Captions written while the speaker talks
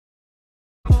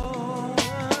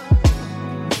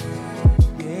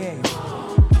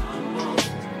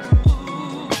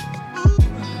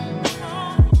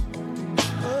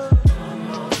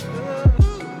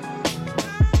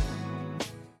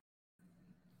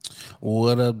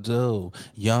What up, though?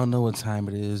 Y'all know what time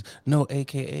it is. No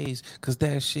AKAs, cause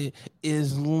that shit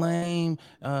is lame.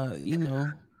 I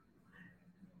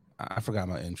forgot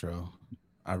my intro.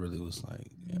 I really was like,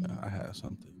 yeah, I had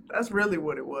something. That's really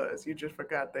what it was. You just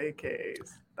forgot the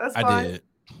AKAs. That's I fine. did.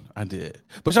 I did.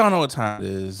 But y'all know what time it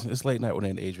is. It's late night with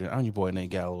Nate Adrian. I'm your boy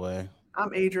Nate Galloway.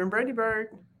 I'm Adrian Brandyberg.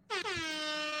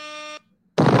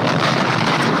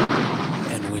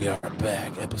 And we are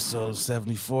back, episode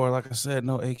 74. Like I said,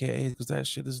 no AKAs because that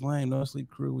shit is lame. No Sleep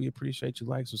Crew, we appreciate you.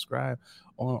 Like, subscribe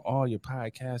on all your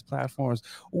podcast platforms.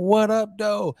 What up,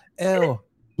 though? El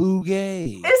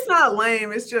Bugay. It's not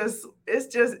lame. It's just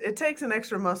it takes an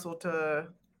extra muscle to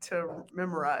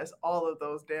memorize all of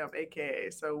those damn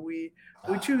AKAs. So we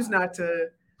choose not to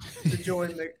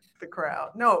join the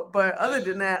crowd. No, but other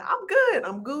than that, I'm good.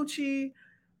 I'm Gucci.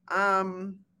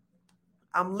 Um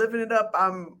I'm living it up.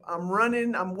 I'm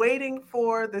running. I'm waiting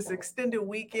for this extended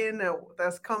weekend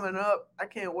that's coming up. I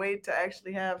can't wait to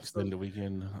actually have some Extended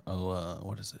weekend. Oh,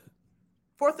 what is it?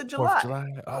 4th of 4th of July. July?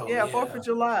 Oh, Yeah, 4th of yeah.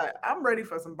 July. I'm ready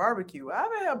for some barbecue. I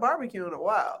haven't had barbecue in a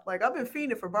while. Like I've been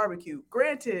fiending for barbecue.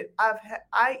 Granted,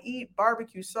 I eat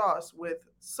barbecue sauce with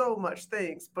so much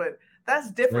things, but that's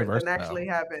It's very different than versatile. actually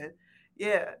having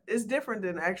yeah, it's different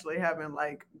than actually having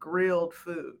like grilled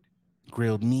food.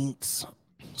 Grilled meats. Grill.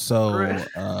 So,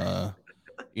 I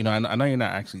know you're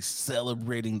not actually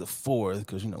celebrating the 4th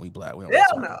because, we black. We don't really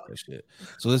Hell talk no. about that shit.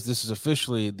 So this is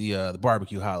officially the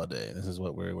barbecue holiday. This is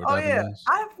what we're Oh dubbing yeah, this.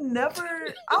 I've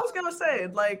never. I was gonna say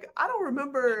like I don't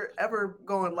remember ever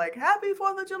going like Happy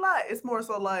 4th of July. It's more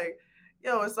so like,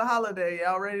 yo, it's a holiday.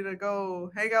 Y'all ready to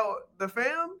go hang out with the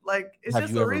fam? Like it's Have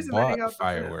just you a ever reason to hang bought out with the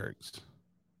fam. fireworks?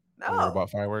 Have you ever No, bought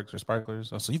fireworks or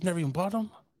sparklers? Oh, so you've never even bought them?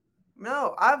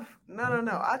 no, I've no. Okay.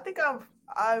 I think I've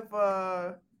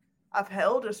I've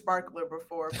held a sparkler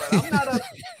before, but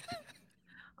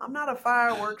I'm not a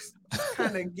fireworks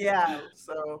kind of gal,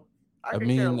 so I I could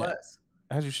care mean, less.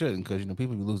 as you shouldn't, because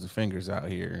people be losing fingers out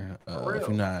here. For If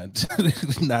you're real. not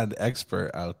not an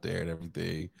expert out there and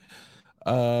everything.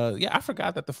 Yeah, I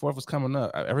forgot that the 4th was coming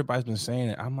up. Everybody's been saying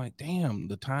it. I'm like, damn,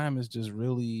 the time is just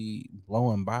really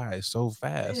blowing by so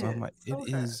fast. I'm Man, like, it so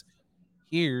is fast.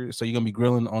 here. So you're gonna be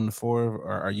grilling on the 4th,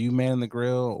 or are you manning the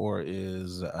grill, or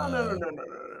is Oh no.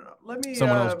 Let me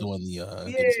someone else doing the yeah,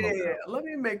 getting smoked out? let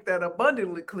me make that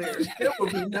abundantly clear. There will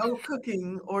be no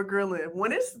cooking or grilling.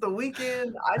 When it's the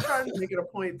weekend, I try to make it a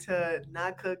point to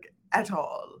not cook at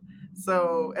all.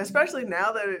 So, especially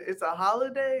now that it's a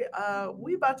holiday,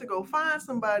 we about to go find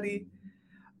somebody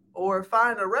or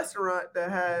find a restaurant that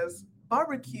has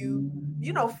barbecue.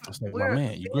 You know, It's like, my we're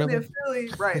man, you being in grilling? Philly,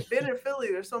 right? Being in Philly,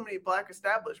 there's so many black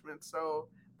establishments, so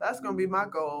that's gonna be my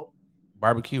goal.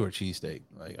 Barbecue or cheesesteak?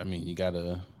 Like, I mean, you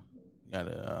gotta. I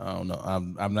don't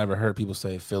know. I've never heard people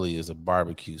say Philly is a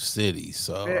barbecue city,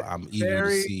 so I'm eager to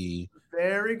Very, see.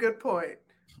 very good point.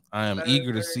 I am That is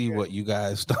eager to very see good. what you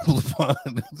guys stumble upon.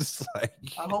 It's like,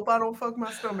 I hope I don't fuck my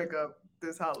stomach up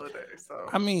this holiday. So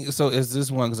I mean, so is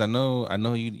this one? Because I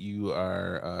know you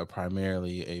are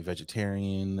primarily a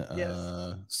vegetarian.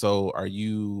 yes, So are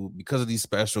you, because of these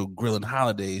special grilling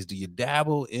holidays? Do you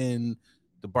dabble in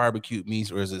the barbecue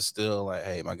meats, or is it still like,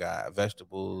 hey, my God,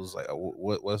 vegetables? Like,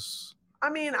 what's I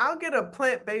mean I'll get a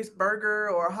plant-based burger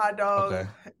or a hot dog, okay?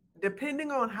 depending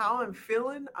on how I'm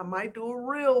feeling. I might do a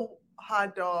real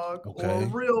hot dog or a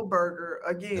Okay, real burger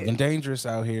living again. dangerous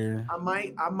out here. I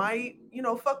might,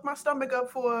 fuck my stomach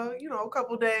up for, a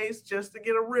couple days just to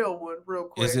get a real one real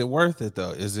Is quick. it worth it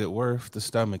though? Is it worth the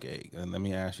stomach ache? And let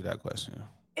me ask you that question.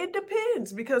 It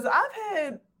depends because I've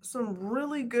had some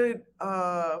really good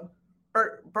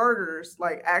burgers,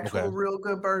 like Okay, actual real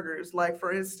good burgers. Like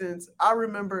for instance, I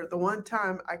remember the one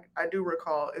time I do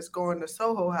recall is going to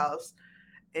Soho House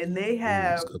and they ooh, it's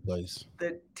have a good place.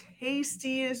 the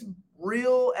tastiest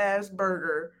real ass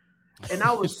burger. And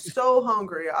I was so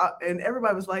hungry. And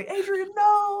everybody was like, Adrian,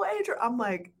 no, Adrian. I'm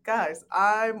like, guys,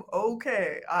 I'm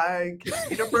okay. I can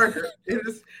eat a burger. It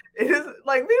is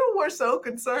like people were so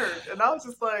concerned. And I was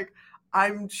just like,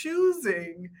 I'm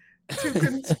choosing to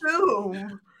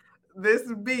consume this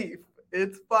beef.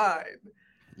 It's fine.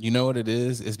 You know what it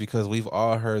is? It's because we've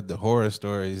all heard the horror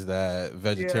stories that Yeah.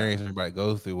 vegetarians and everybody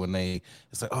go through when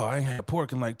it's like, oh, I ain't had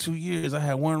pork in like 2 years. I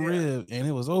had one Yeah. rib and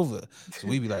it was over. So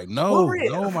we be like, For no,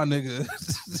 real. no, my nigga.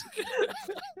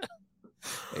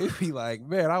 They be like,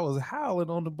 man, I was howling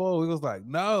on the bowl. It was like,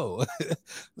 no.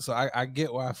 So I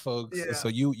get why folks. Yeah. So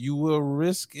you will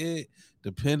risk it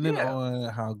depending Yeah. on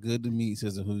how good the meat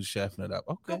is and who's chefing it up.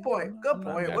 Good Okay, point. Good I'm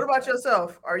not point. mad What at about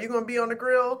yourself? Are you going to be on the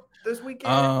grill this that.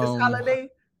 weekend, this holiday?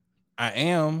 I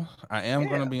am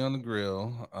gonna Yeah. be on the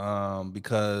grill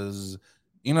because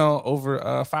you know,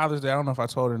 over Father's Day, I don't know if I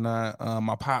told her or not.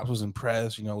 My pops was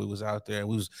impressed. You know, we was out there,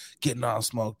 we was getting all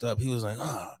smoked up. He was like,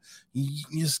 "Oh,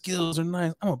 your skills are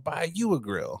nice. I'm gonna buy you a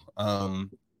grill."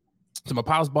 So my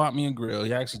pops bought me a grill.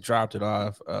 He actually dropped it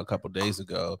off a couple days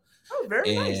ago, That was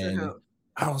very nice of and him.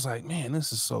 I was like, "Man,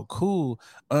 this is so cool."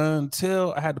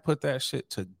 Until I had to put that shit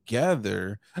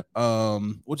together,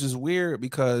 which is weird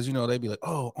because you know they'd be like,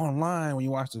 "Oh, online when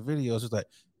you watch the videos, it's like."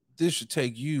 This should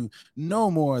take you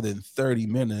no more than 30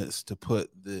 minutes to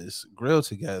put this grill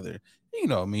together. You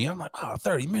know me, I'm like, oh,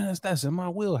 30 minutes, that's in my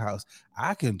wheelhouse.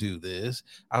 I can do this.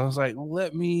 I was like,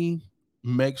 let me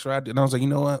make sure I do. And I was like, you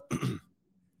know what?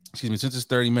 Excuse me, since it's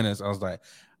 30 minutes, I was like,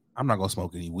 I'm not gonna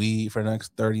smoke any weed for the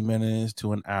next 30 minutes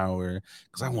to an hour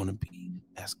because I want to be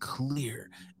as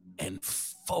clear and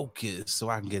focused so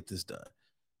I can get this done.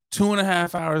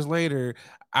 2.5 hours later,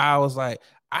 I was like,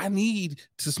 I need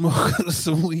to smoke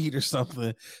some weed or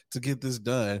something to get this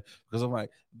done because I'm like,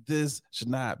 this should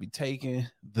not be taking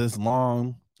this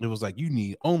long. It was like, you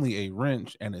need only a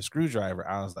wrench and a screwdriver.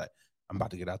 I was like, I'm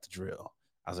about to get out the drill.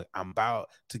 I was like, I'm about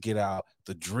to get out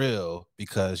the drill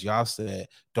because y'all said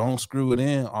don't screw it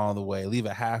in all the way, leave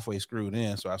it halfway screwed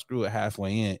in. So I screw it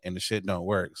halfway in and the shit don't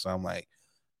work. So I'm like,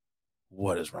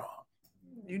 what is wrong?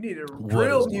 You needed What is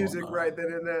drill going music on? right then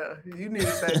and there. You needed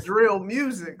that drill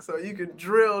music so you could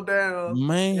drill down and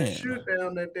Man. shoot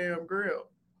down that damn grill.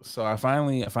 So I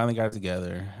finally got it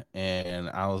together and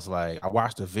I was like, I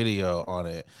watched a video on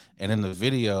it. And in the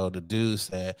video, the dude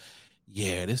said,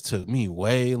 yeah, this took me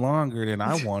way longer than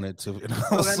I wanted to. And I So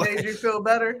that was made like, you feel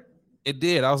better? it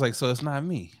did. I was like, so it's not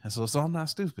me. So I'm not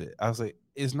stupid. I was like,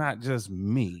 it's not just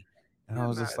me. And I You're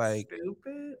was just not like,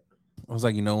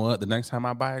 stupid. you know what? The next time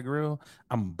I buy a grill,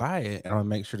 I'm gonna buy it and I'm gonna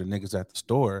make sure the niggas at the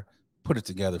store put it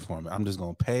together for me. I'm just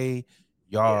gonna pay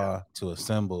Yeah, y'all to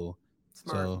assemble.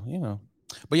 smart. So, you know.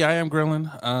 But yeah, I am grilling.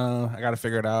 I gotta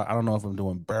figure it out. I don't know if I'm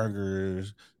doing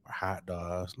burgers or hot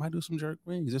dogs. Might do some jerk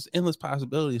wings. There's endless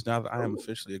possibilities now that I am Oh,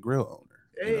 officially a grill owner,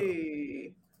 you know.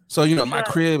 hey. So, you know, my Shout,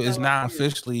 crib is shout out now to you.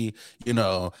 officially, you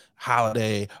know,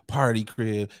 holiday party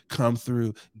crib. Come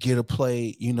through, get a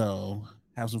plate, you know,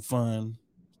 have some fun.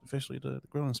 Officially the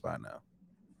grilling spot now.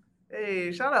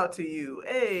 Hey, shout out to you.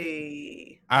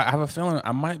 Hey. I have a feeling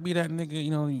I might be that nigga, you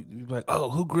know, you be like, oh,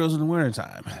 who grills in the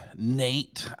wintertime?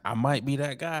 Nate. I might be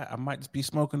that guy. I might just be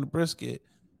smoking the brisket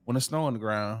when it's snow on the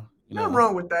ground, you Nothing know.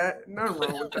 wrong with that. Nothing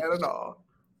wrong with that at all.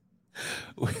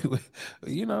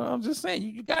 You know, I'm just saying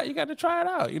you got to try it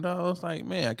out. You know, it's like,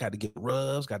 man, I got to get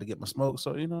rubs, got to get my smoke.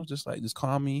 So, you know, just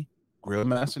call me grill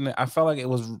master. I felt like it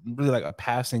was really like a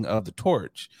passing of the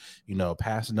torch, you know,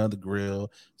 passing of the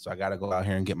grill. So I got to go out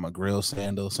here and get my grill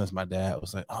sandals since my dad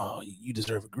was like, oh, you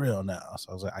deserve a grill now.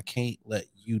 So I was like, I can't let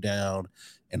you down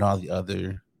and all the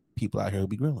other people out here will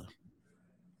be grilling.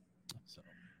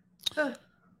 So,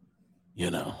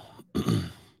 you know.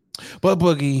 But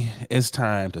Boogie, it's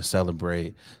time to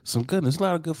celebrate some goodness. A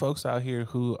lot of good folks out here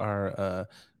who are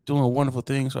doing wonderful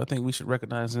things. So I think we should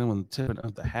recognize them with the tipping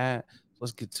of the hat.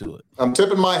 Let's get to it. I'm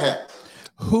tipping my hat.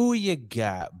 Who you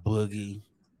got, Boogie?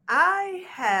 I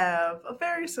have a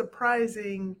very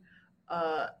surprising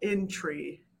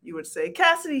entry, you would say.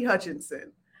 Cassidy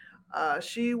Hutchinson.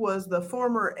 She was the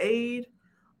former aide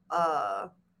uh,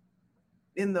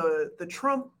 in the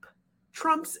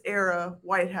Trump's era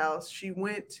White House. She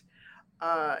went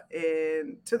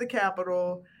to the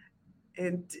Capitol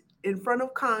and in front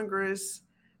of Congress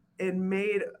and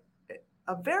made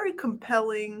a very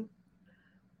compelling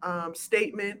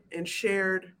statement and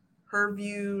shared her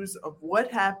views of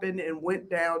what happened and went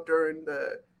down during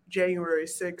the January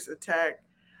 6th attack.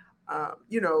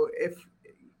 You know, if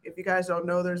you guys don't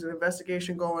know, there's an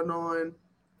investigation going on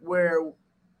where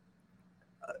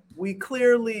we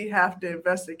clearly have to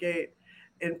investigate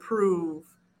and prove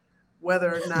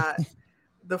whether or not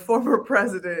the former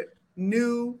president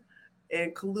knew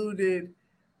and colluded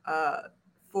uh,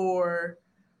 for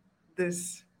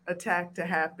this attack to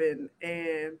happen.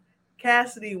 And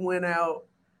Cassidy went out,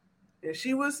 and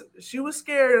she was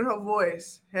scared in her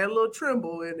voice, had a little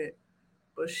tremble in it,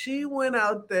 but she went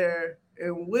out there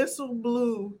and whistle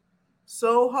blew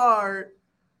so hard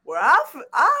where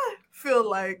I feel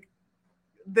like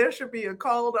there should be a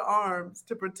call to arms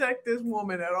to protect this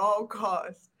woman at all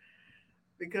costs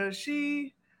because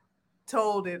she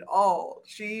told it all.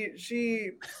 She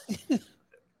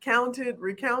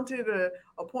recounted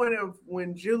a point of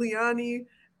when Giuliani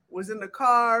was in the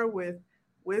car with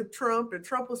Trump, and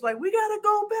Trump was like, "We gotta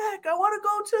go back. I want to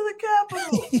go to the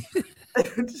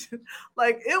Capitol."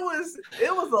 Like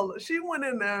she went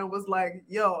in there and was like,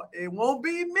 "Yo, it won't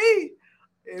be me.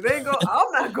 It ain't go.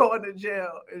 I'm not going to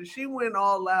jail." And she went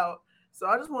all out So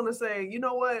I just want to say, you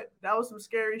know what? That was some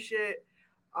scary shit.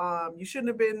 You shouldn't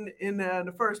have been in there in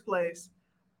the first place.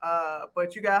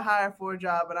 But you got hired for a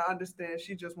job, and I understand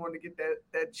she just wanted to get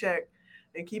that check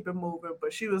and keep it moving.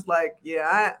 But she was like,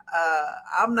 "Yeah,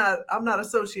 I'm not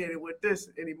associated with this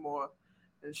anymore."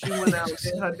 And she went out and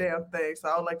did her damn thing. So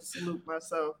I would like to salute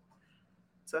myself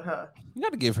to her. You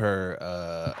got to give her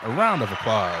a round of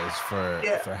applause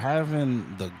Yeah, for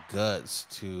having the guts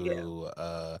yeah,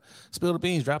 to spill the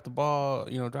beans, drop the ball,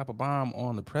 drop a bomb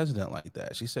on the president like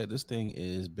that. She said this thing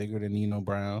is bigger than Nino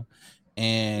Brown,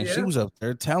 and she yeah, was up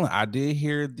there telling. I did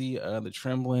hear the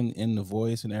trembling in the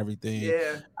voice and everything,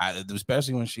 yeah,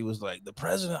 especially when she was like, "The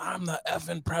president, I'm the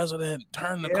effing president.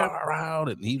 Turn the yeah, car around,"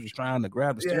 and he was trying to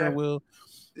grab the yeah, steering wheel.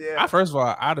 yeah. First of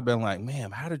all, I'd have been like,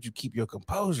 "Ma'am, how did you keep your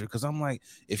composure?" Because I'm like,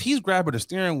 if he's grabbing the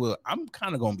steering wheel, I'm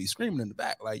kind of gonna be screaming in the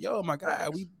back, like, "Yo, my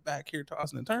God, we Facts. back here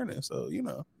tossing and turning." So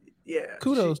Yeah,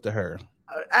 kudos to her.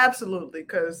 absolutely,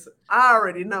 because I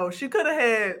already know she could have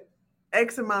had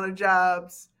X amount of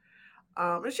jobs,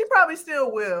 and she probably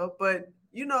still will. But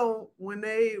when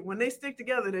they stick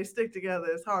together, they stick together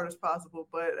as hard as possible.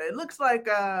 But it looks like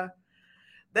that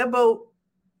boat.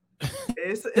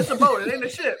 It's a boat. It ain't a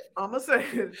ship. I'm gonna say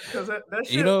it because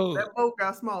You know, that boat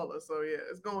got smaller. So yeah,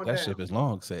 it's going that down. ship is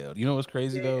long sailed. You know what's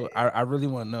crazy Yeah, though? I really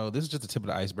want to know. This is just the tip of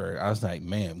the iceberg. I was like,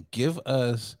 "Ma'am, give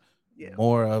us yeah.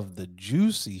 more of the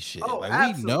juicy shit." Oh, Like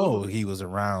we know absolutely. he was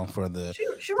around for the She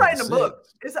for the writing a book.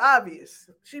 six. It's obvious.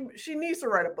 She needs to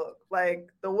write a book. Like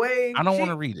the way I don't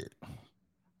want to read it.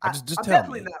 I I, just I'm tell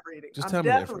definitely me. not reading. Just I'm tell me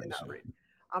the definitely not information. reading.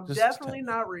 I'm Just tell definitely me.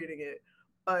 not reading it.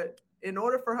 But in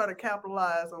order for her to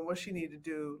capitalize on what she need to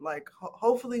do, like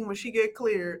hopefully when she get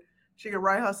cleared, she can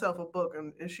write herself a book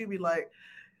and she be like,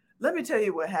 let me tell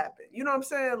you what happened. You know what I'm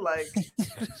saying? Like,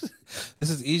 This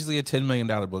is easily a $10 million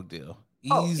book deal.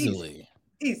 oh, easy, Easily.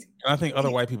 easy, And I think other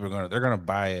easy. white people they're gonna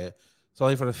buy it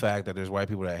solely for the fact that there's white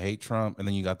people that hate Trump, and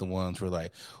then you got the ones who are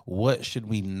like, what should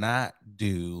we not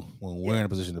do when we're Yeah, in a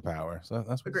position of power? So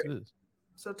that's what this agree. is.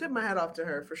 So tip my hat off to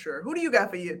her for sure. Who do you got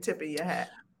for your tip of your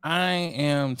hat? I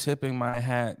am tipping my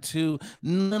hat to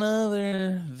none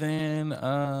other than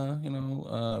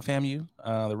FAMU,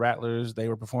 the Rattlers. They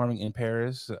were performing in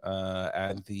Paris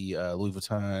at the Louis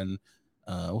Vuitton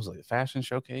what was it, like, fashion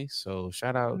showcase. So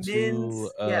shout out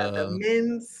to The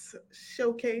men's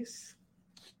showcase.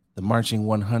 the Marching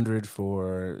 100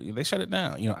 for they shut it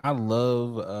down. I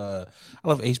love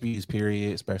HBCUs,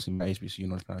 period, especially my HBCU,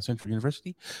 North Carolina Central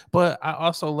University. But I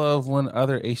also love when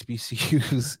other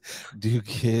HBCUs do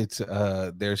get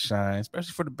their shine,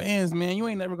 especially for the bands. Man, you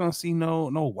ain't never gonna see no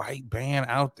white band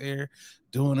out there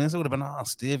doing this. It would have been all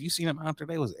stiff. You seen them out there,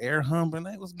 they was air humping,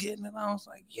 they was getting it. I was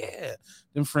like, yeah.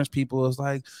 Them French people was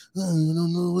like, oh, I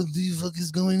don't know what the fuck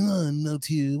is going on out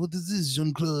here. What is this,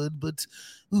 Jean-Claude? But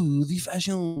ooh, the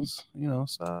fashions,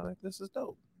 so like this is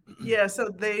dope. Yeah, so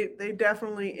they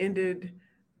definitely ended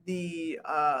the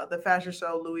fashion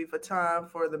show Louis Vuitton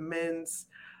for the men's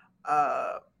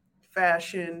uh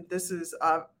fashion. This is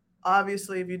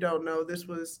obviously, if you don't know, this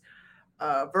was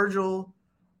Virgil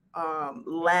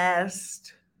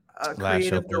last Last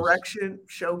creative showcase. direction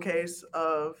showcase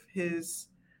of his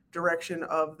direction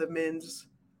of the men's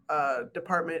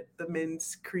department, the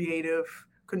men's creative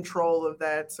control of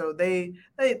that. So they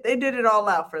did it all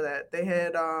out for that. They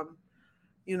had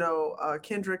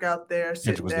Kendrick out there Kendrick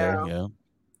sitting was there, down, yeah.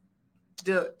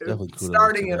 Definitely kudos to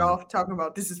starting it them. off talking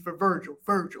about this is for Virgil,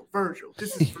 Virgil, Virgil.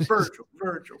 This is for Virgil,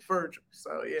 Virgil, Virgil.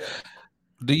 So yeah.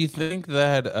 Do you think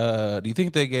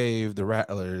they gave the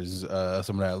Rattlers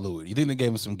some of that Louis? You think they gave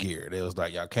them some gear? They was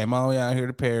like, y'all came all the way out here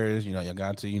to Paris, y'all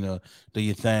got to, do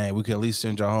your thing. We could at least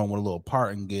send y'all home with a little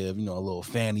parting gift, a little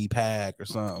fanny pack or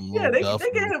something, a Yeah, little duffel.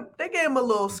 they gave him a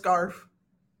little scarf.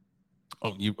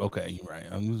 Oh, you okay? You right.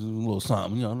 A little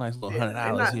something, a nice little Yeah,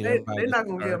 $100 here. Everybody they're gets not a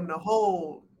gonna give scarf. him the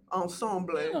whole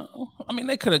ensemble. I mean,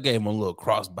 they could have gave him a little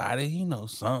crossbody,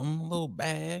 something, a little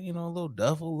bag, a little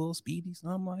duffel, a little speedy,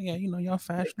 something like that. Y'all They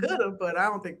fashionable. could have, but I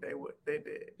don't think they would. They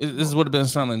did. This would have been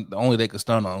something only they could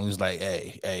stun on. He was like,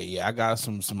 hey, yeah, I got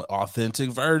some authentic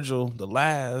Virgil. The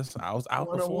last I was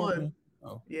 101. outperforming.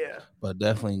 Oh, Yeah. but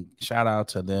definitely shout out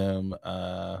to them.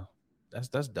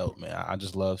 That's dope, man. I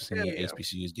just love seeing Hell yeah.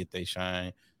 HBCUs get they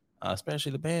shine,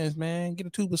 especially the bands, man. Get a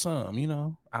tube of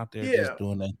some, out there Yeah, just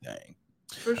doing their thing.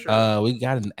 for sure. We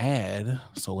got an ad,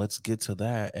 so let's get to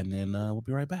that, and then we'll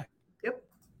be right back. Yep.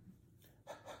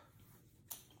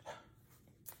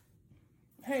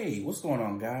 Hey, what's going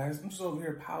on, guys? I'm just over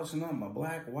here polishing up my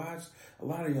black watch. A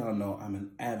lot of y'all know I'm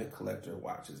an avid collector of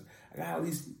watches. I got at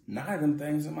least 9 of them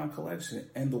things in my collection,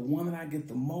 and the one that I get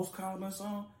the most compliments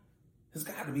on has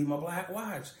got to be my black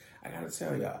watch. I got to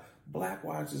tell y'all, Black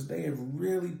watches, they have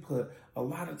really put a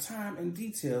lot of time and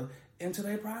detail into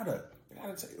their product. I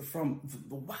gotta tell you, from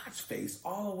the watch face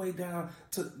all the way down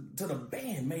to the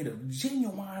band made of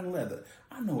genuine leather.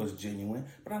 I know it's genuine,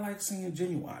 but I like seeing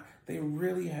genuine. They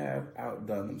really have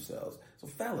outdone themselves. So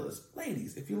fellas,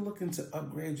 ladies, if you're looking to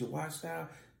upgrade your watch style,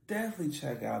 definitely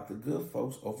check out the good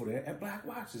folks over there at Black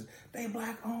Watches. They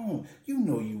Black owned. You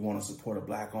know you want to support a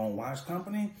Black owned watch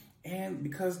company. And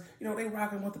because, they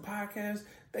rocking with the podcast,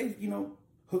 they,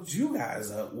 hooked you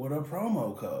guys up with a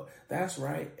promo code. That's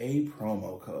right, a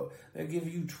promo code. They'll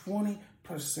give you 20%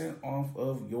 off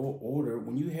of your order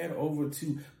when you head over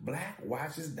to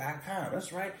blackwatches.com.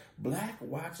 That's right,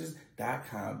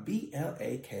 blackwatches.com,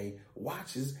 BLAK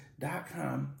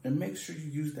watches.com. And make sure you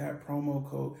use that promo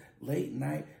code Late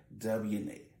Night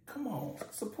WNA. Come on,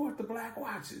 support the Black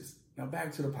Watches. Now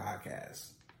back to the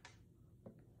podcast.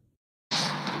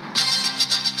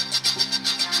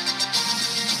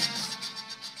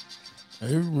 All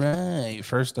right.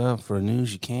 First up, for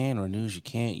news you can or news you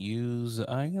can't use,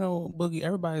 Boogie,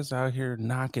 everybody's out here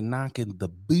knocking the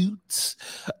boots,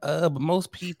 but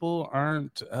most people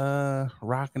aren't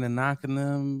rocking and knocking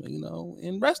them,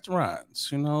 in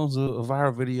restaurants. It's a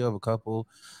viral video of a couple.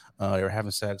 They were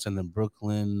having sex in the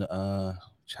Brooklyn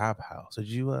Chop House. Did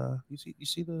you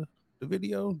see the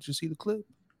video? Did you see the clip?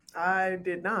 I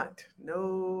did not.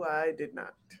 No, I did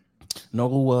not. No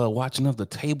watching of the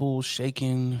table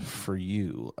shaking for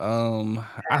you.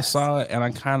 I saw it and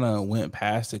I kind of went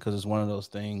past it because it's one of those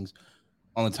things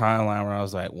on the timeline where I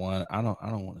was like, one, I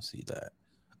don't want to see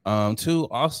that. Two,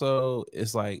 also,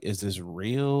 it's like, is this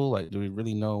real? Like, do we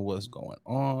really know what's going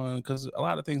on? Because a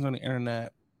lot of things on the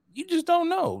internet, you just don't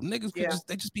know. Niggas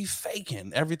they just be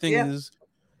faking. Everything is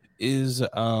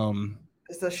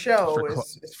it's a show.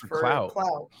 It's for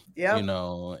clout. Yeah,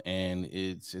 and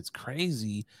it's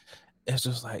crazy. It's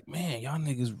just like, man, y'all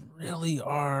niggas really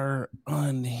are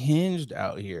unhinged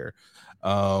out here.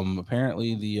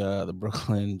 Apparently the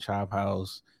Brooklyn Chop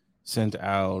House sent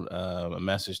out a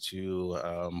message to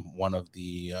one of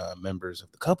the members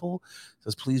of the couple. It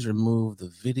says, please remove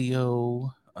the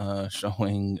video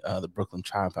showing the Brooklyn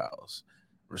Chop House.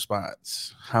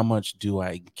 Response: how much do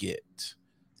I get?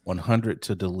 100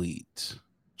 to delete.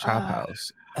 Chop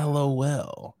House,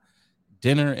 LOL.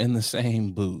 Dinner in the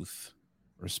same booth.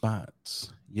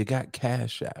 Response: you got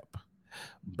Cash App.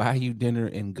 Buy you dinner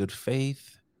in good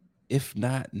faith. If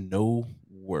not, no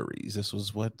worries. This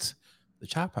was what the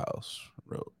Chop House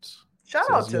wrote. Shout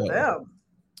out to them.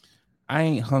 I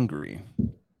ain't hungry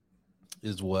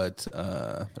is what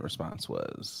the response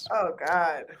was. Oh,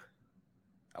 God.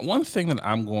 One thing that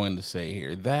I'm going to say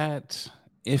here, that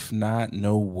if not,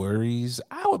 no worries,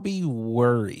 I would be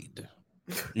worried.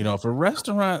 If a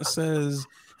restaurant says,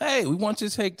 hey, we want you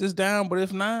to take this down, but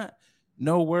if not,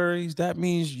 no worries, that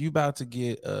means you about to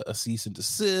get a cease and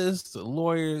desist, a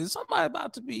lawyer, somebody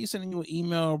about to be sending you an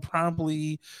email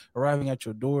promptly arriving at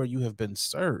your door. You have been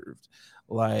served.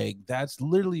 Like, that's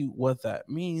literally what that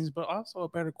means. But also a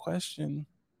better question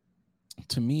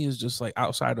to me is just like,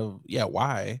 outside of,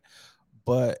 why?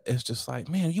 But it's just like,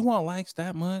 man, you want likes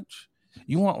that much?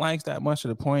 You want likes that much to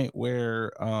the point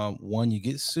where, one, you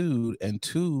get sued, and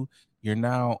two, you're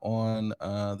now on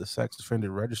the sex offender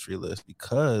registry list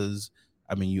because,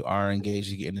 you are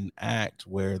engaged in an act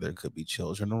where there could be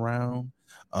children around.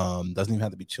 Doesn't even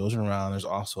have to be children around. There's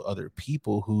also other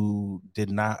people who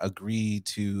did not agree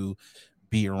to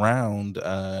be around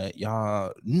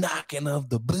y'all knocking of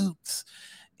the boots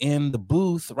in the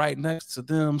booth right next to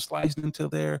them, slicing into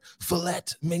their filet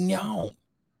mignon.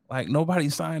 Like, nobody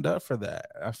signed up for that.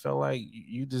 I feel like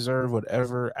you deserve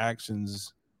whatever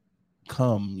actions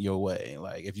come your way.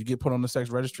 Like, if you get put on the sex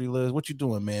registry list, what you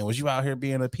doing, man? Was you out here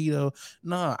being a pedo?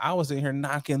 No, I was in here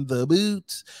knocking the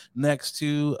boots next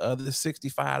to the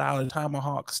 $65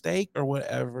 tomahawk steak or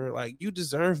whatever. Like, you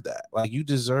deserve that. Like, you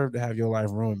deserve to have your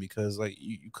life ruined because, like,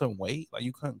 you couldn't wait. Like,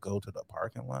 you couldn't go to the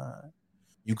parking lot.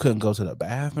 You couldn't go to the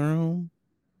bathroom.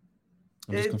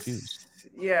 I'm just confused.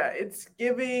 Yeah, it's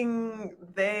giving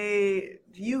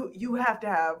you have to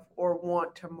have or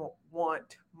want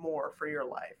more for your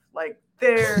life. Like,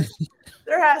 there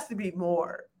has to be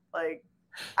more. Like,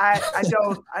 I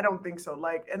don't think so.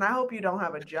 Like, and I hope you don't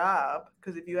have a job,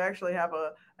 because if you actually have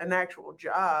an actual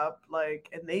job, like,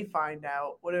 and they find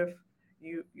out, what if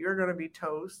you're gonna be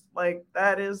toast? Like,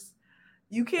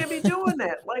 you can't be doing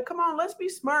that. Like, come on, let's be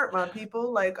smart, my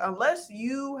people. Like, unless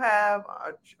you have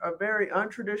a very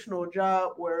untraditional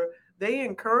job where they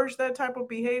encourage that type of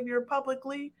behavior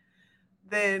publicly,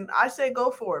 then I say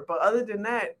go for it. But other than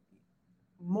that,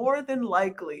 more than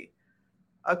likely,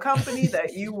 a company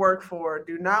that you work for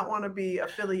do not want to be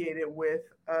affiliated with,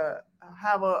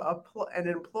 have an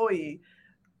employee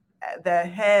that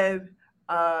had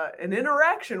an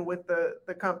interaction with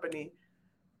the company,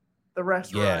 the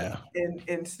restaurant, Yeah.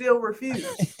 and still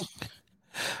refuse.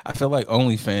 I feel like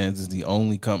OnlyFans is the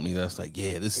only company that's like,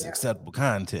 yeah, this is Yeah. acceptable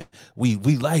content. We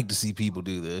like to see people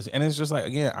do this, and it's just like,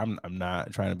 again, I'm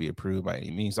not trying to be approved by any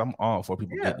means. I'm all for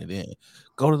people Yeah. getting it in.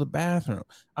 Go to the bathroom.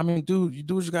 I mean, dude, you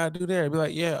do what you gotta do there. Be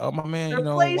like, yeah, oh my man,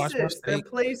 They're watch my places. They're steak.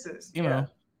 places. You Yeah. know,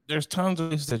 there's tons of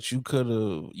ways that you could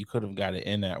have got it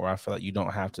in that where I feel like you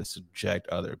don't have to subject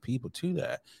other people to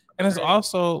that. And it's Right.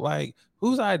 also like,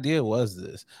 whose idea was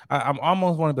this? I'm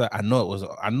almost want to be like, I know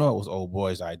it was old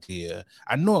boy's idea.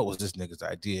 I know it was this nigga's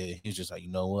idea. He's just like, you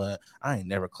know what? I ain't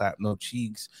never clapped no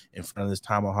cheeks in front of this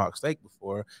tomahawk steak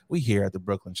before. We here at the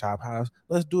Brooklyn Chop House.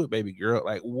 Let's do it, baby girl.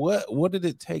 Like, what did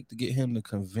it take to get him to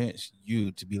convince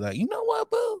you to be like, you know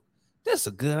what, boo? That's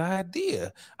a good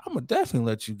idea. I'm gonna definitely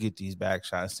let you get these back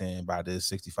shots in by this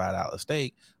 $65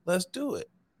 steak. Let's do it.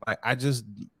 Like, I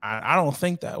don't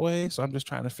think that way, so I'm just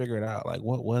trying to figure it out. Like,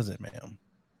 what was it, ma'am?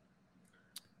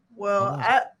 What Well, was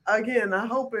it? I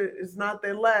hope it is not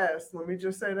their last. Let me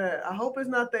just say that. I hope it's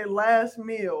not their last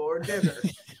meal or dinner.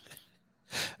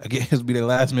 Again, it'll be the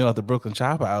last meal at the Brooklyn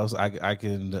Chop House. I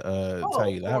can tell Oh,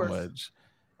 you of that course. much.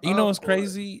 You know Of what's course.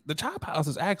 crazy? The Chop House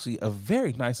is actually a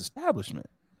very nice establishment.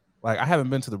 Like, I haven't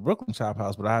been to the Brooklyn Chop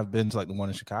House, but I've been to like the one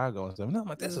in Chicago and stuff. And I'm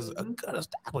like, this is a Hmm. good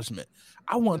establishment.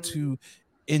 I want Hmm. to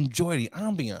enjoy the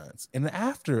ambiance, and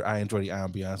after I enjoy the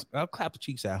ambiance, I'll clap the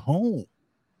cheeks at home.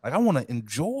 Like, I want to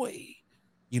enjoy.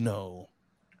 You know,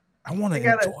 I want to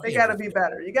enjoy They gotta be everything.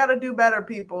 better. You gotta do better,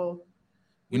 people.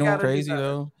 You We know what gotta do crazy better.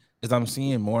 though is I'm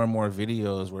seeing more and more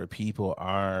videos where people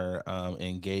are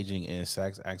engaging in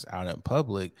sex acts out in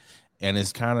public, and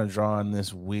it's kind of drawing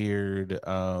this weird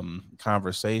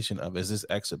conversation of, is this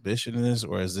exhibitionist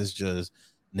or is this just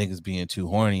niggas being too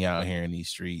horny out here in these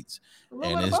streets? A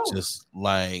little And bit of it's both. just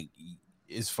like,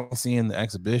 it's fun seeing the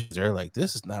exhibitions. They're like,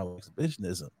 this is not what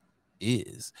exhibitionism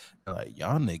is. They're like,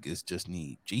 y'all niggas just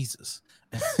need Jesus.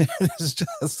 It's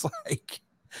just like,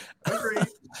 Agreed.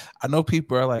 I know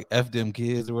people are like F them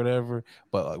kids or whatever,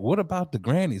 but like, what about the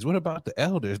grannies? What about the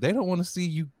elders? They don't want to see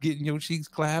you getting your cheeks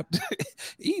clapped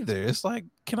either. It's like,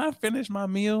 can I finish my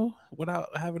meal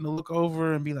without having to look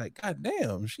over and be like, God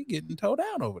damn, she getting towed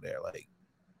down over there? Like,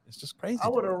 it's just crazy to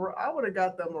me. I would have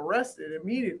got them arrested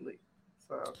immediately.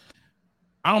 So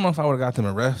I don't know if I would have got them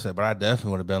arrested, but I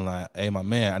definitely would have been like, hey, my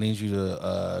man, I need you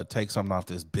to take something off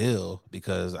this bill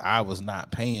because I was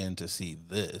not paying to see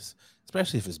this,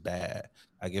 especially if it's bad.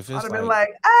 Like, if I'd it's have been like, like,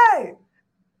 hey,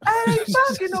 hey,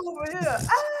 fucking over here.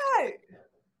 Hey.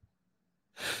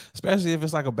 especially if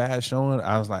it's like a bad showing,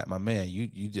 I was like, my man,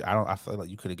 I don't, I feel like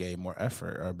you could have gave more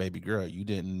effort, or baby girl, you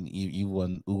didn't, you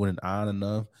wasn't on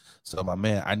enough. So my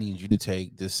man, I need you to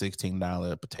take this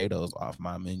 $16 potatoes off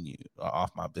my menu,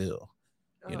 off my bill.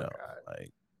 You Oh know, God.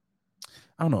 like,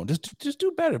 I don't know, just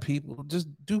do better, people. Just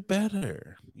do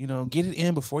better. Get it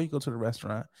in before you go to the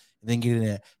restaurant, and then get it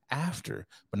in after,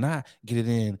 but not get it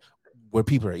in where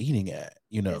people are eating at.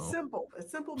 It's simple.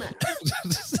 It's simple math.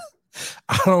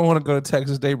 I don't want to go to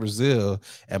Texas Day Brazil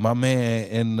and my man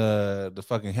in the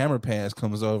fucking hammer pants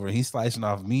comes over and he's slicing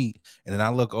off meat, and then I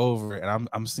look over and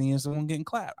I'm seeing someone getting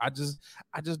clapped. I just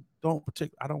I don't want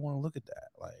to look at that.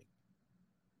 Like,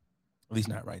 at least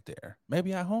not right there.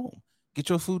 Maybe at home. Get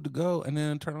your food to go and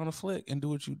then turn on a flick and do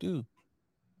what you do.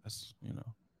 That's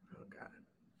Oh God.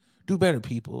 do better,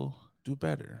 people. Do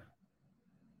better.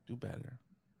 Do better.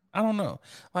 I don't know.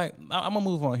 Like, I'm gonna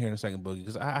move on here in a second, Boogie,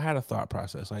 because I had a thought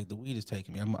process. Like, the weed is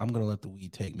taking me. I'm gonna let the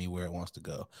weed take me where it wants to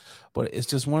go. But it's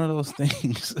just one of those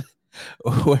things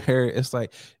where it's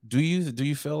like, do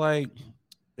you feel like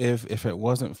if it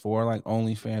wasn't for like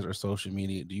OnlyFans or social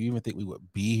media, do you even think we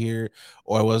would be here,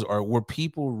 or were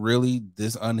people really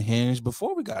this unhinged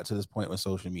before we got to this point with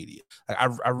social media? Like,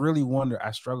 I really wonder.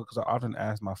 I struggle because I often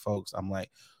ask my folks, I'm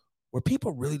like, were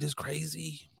people really this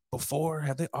crazy before?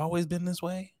 Have they always been this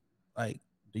way? Like,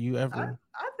 do you ever?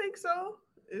 I think so.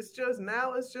 It's just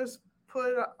now it's just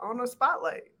put on a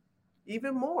spotlight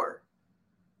even more.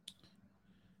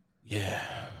 Yeah.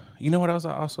 You know what else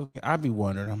I also I'd be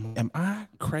wondering, am I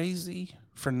crazy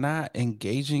for not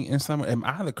engaging in some? Am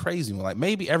I the crazy one? Like,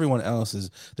 maybe everyone else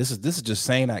is this is just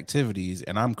sane activities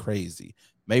and I'm crazy.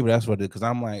 Maybe that's what it is. Because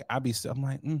I'm like, this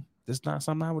is not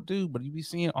something I would do, but you be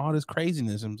seeing all this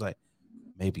craziness. And it's like,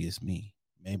 maybe it's me.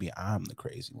 Maybe I'm the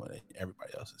crazy one and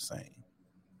everybody else is sane.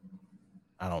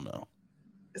 I don't know.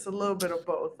 It's a little bit of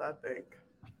both, I think.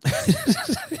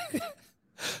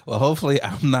 Well, hopefully,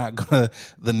 I'm not gonna.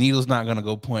 The needle's not gonna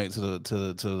go point to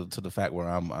the fact where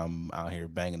I'm out here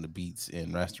banging the beats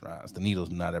in restaurants. The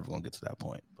needle's not ever gonna get to that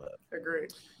point. But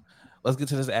Agreed. let's get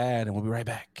to this ad, and we'll be right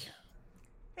back.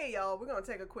 Hey y'all, we're going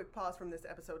to take a quick pause from this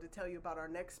episode to tell you about our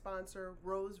next sponsor,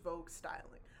 Rose Vogue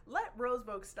Styling. Let Rose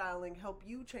Vogue Styling help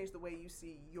you change the way you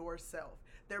see yourself.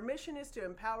 Their mission is to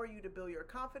empower you to build your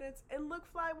confidence and look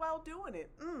fly while doing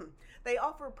it. They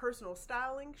offer personal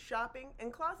styling, shopping,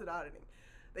 and closet auditing.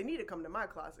 They need to come to my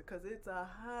closet because it's a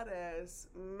hot ass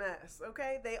mess,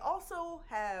 okay? They also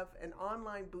have an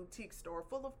online boutique store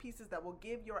full of pieces that will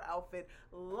give your outfit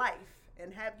life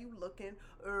and have you looking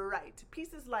right.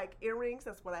 Pieces like earrings,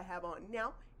 that's what I have on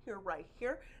now, here, right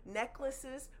here,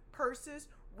 necklaces, purses,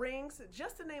 rings,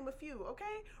 just to name a few,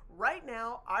 okay? Right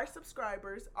now, our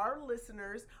subscribers, our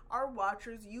listeners, our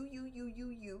watchers, you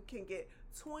can get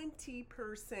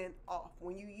 20% off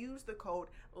when you use the code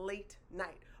LATE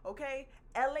NIGHT, okay?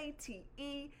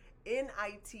 LATENITE.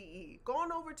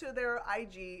 Going over to their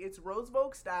IG, it's Rose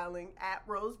Vogue Styling, at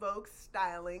Rose Vogue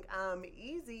Styling.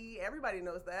 Easy, everybody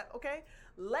knows that, okay?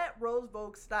 Let Rose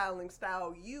Vogue Styling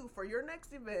style you for your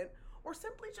next event, or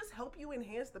simply just help you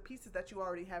enhance the pieces that you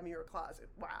already have in your closet.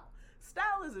 Wow.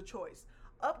 Style is a choice.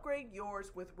 Upgrade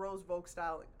yours with Rose Vogue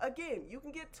Styling. Again, you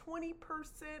can get 20%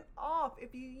 off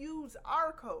if you use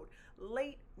our code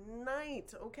LATE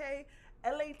NIGHT, okay?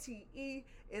 LATENITE.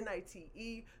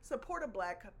 Support a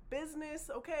black business,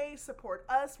 okay? Support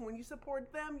us. When you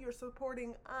support them, you're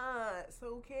supporting us,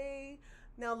 okay?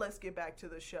 Now let's get back to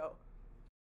the show.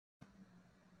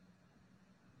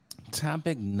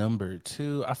 Topic number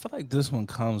 2. I feel like this one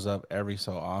comes up every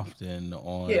so often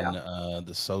on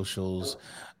the socials.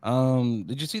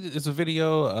 Did you see that? It's a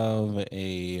video of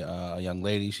a young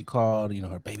lady. She called,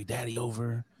 her baby daddy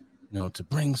over, to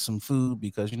bring some food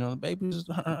because the baby's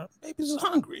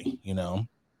hungry.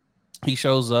 He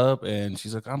shows up and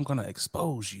she's like, "I'm gonna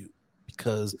expose you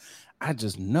because I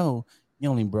just know you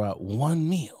only brought one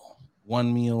meal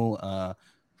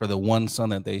for the one son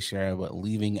that they share, but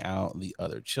leaving out the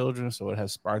other children." So it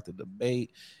has sparked a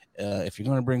debate. If you're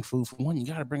going to bring food for one, you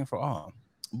got to bring it for all.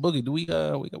 Boogie, do we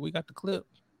got the clip?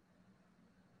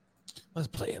 Let's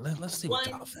play it. Let's see what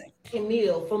y'all think. A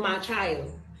meal for my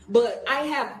child, but I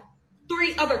have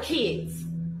 3 other kids.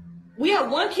 We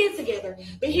have 1 kid together,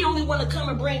 but he only want to come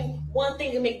and bring one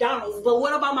thing to McDonald's. But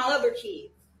what about my other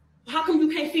kids? How come you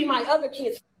can't feed my other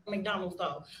kids from McDonald's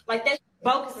though? Like that's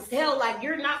bogus as hell. Like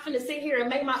you're not finna sit here and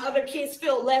make my other kids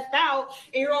feel left out,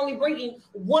 and you're only bringing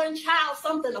one child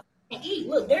something to eat.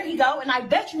 Look, there you go. And I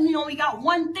bet you he only got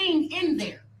one thing in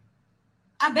there.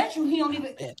 I bet you he don't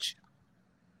even.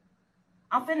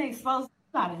 I'm finna expose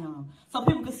out of him so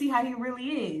people can see how he really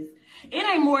is. It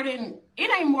ain't more than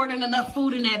enough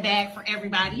food in that bag for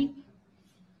everybody.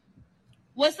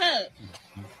 What's up?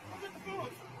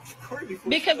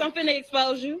 Because I'm finna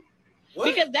expose you. What?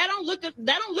 Because that don't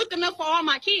look enough for all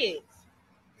my kids.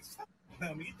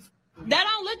 That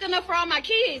don't look enough for all my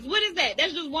kids. What is that?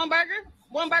 That's just one burger?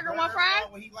 One burger, one fry?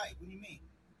 What he like? What do you mean?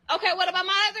 Okay, what about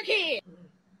my other kid?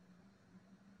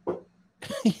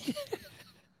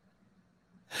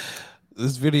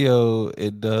 This video,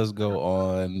 it does go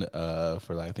on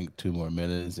for I think 2 more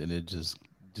minutes, and it just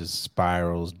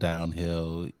spirals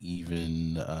downhill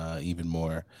even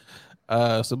more.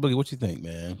 So Boogie, what you think,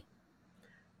 man?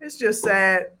 It's just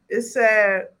sad. It's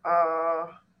sad on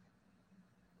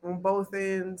both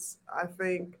ends. I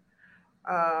think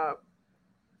that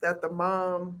the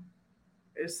mom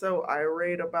is so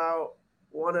irate about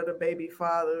one of the baby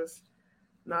fathers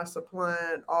not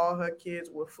supplying all her kids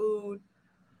with food.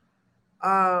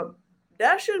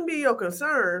 That shouldn't be your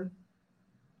concern.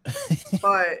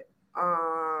 But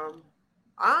I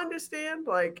understand,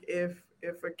 like, if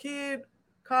a kid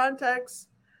contacts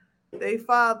their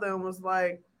father and was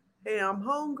like, "Hey, I'm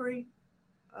hungry.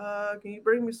 Can you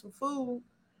bring me some food?"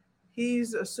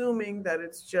 He's assuming that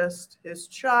it's just his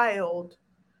child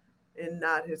and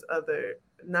not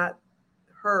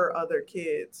her other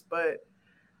kids. But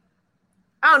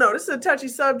I don't know. This is a touchy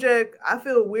subject. I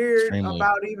feel weird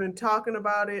about even talking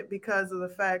about it because of the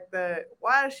fact that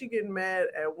why is she getting mad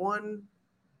at one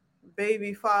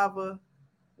baby father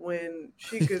when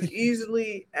she could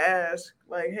easily ask,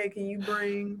 like, "Hey, can you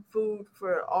bring food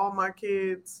for all my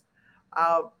kids?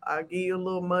 I'll give you a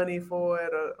little money for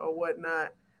it or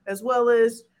whatnot." As well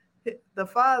as the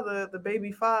father, the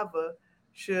baby father,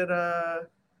 should at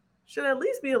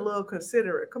least be a little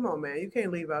considerate. Come on, man. You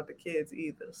can't leave out the kids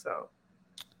either. So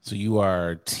you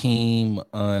are team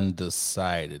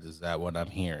undecided. Is that what I'm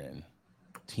hearing?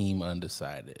 Team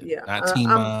undecided. Yeah. Not team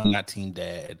mom, not team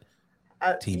dad.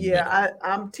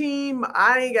 I'm team.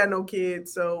 I ain't got no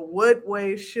kids, so what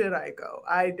way should I go?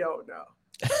 I don't know.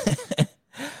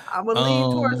 I'm gonna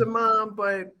lean towards the mom,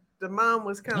 but the mom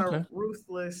was kind of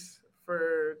ruthless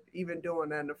for even doing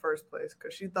that in the first place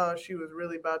because she thought she was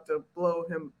really about to blow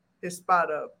his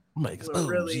spot up.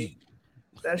 Really,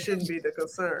 that shouldn't be the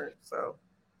concern. So,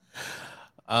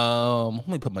 let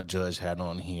me put my judge hat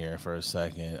on here for a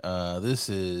second. This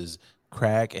is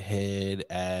crackhead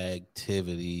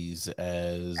activities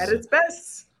at its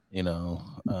best.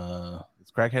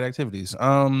 It's crackhead activities.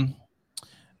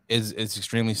 It's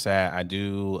extremely sad. I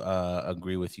do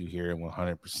agree with you here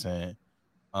 100%.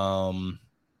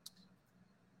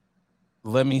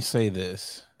 Let me say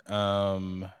this.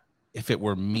 If it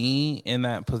were me in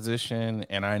that position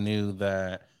and I knew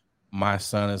that my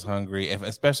son is hungry,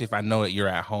 especially if I know that you're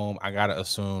at home, I gotta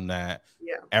assume that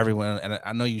everyone, and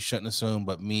I know you shouldn't assume,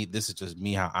 but this is just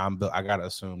me, how I'm built. I gotta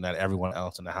assume that everyone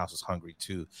else in the house is hungry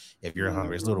too. If you're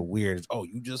hungry, it's a little weird. It's,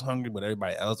 you just hungry, but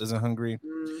everybody else isn't hungry.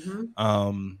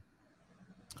 I'm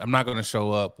not gonna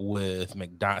show up with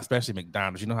McDonald's, especially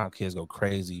McDonald's. You know how kids go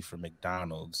crazy for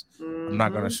McDonald's. I'm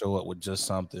not gonna show up with just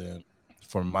something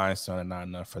for my son and not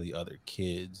enough for the other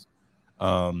kids.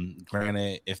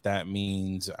 Granted, if that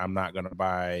means I'm not gonna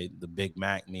buy the Big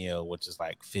Mac meal, which is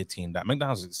like $15,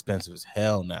 McDonald's is expensive as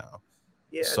hell now.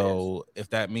 Yeah. So if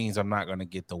that means I'm not gonna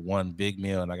get the one big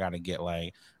meal and I gotta get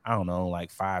like 5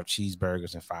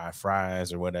 cheeseburgers and 5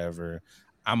 fries or whatever,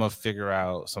 I'm gonna figure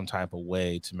out some type of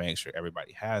way to make sure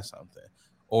everybody has something.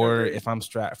 Or if I'm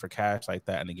strapped for cash like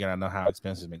that, and again, I know how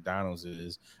expensive McDonald's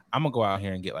is, I'm gonna go out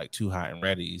here and get like 2 hot and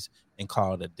readies and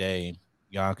call it a day.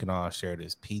 Y'all can all share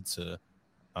this pizza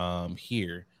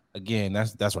here. Again,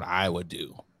 that's what I would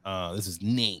do. This is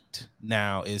Nate.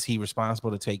 Now, is he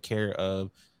responsible to take care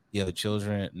of the other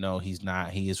children? No, he's not.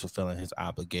 He is fulfilling his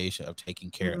obligation of taking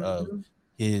care of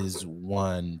his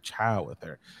one child with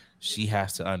her. She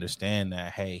has to understand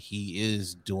that, hey, he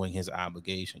is doing his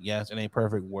obligation. Yes, in a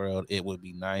perfect world, it would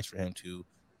be nice for him to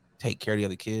take care of the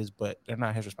other kids, but they're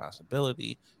not his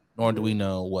responsibility, nor do we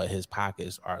know what his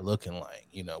pockets are looking like.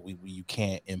 You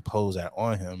can't impose that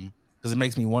on him, because it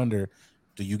makes me wonder,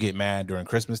 do you get mad during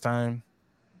Christmas time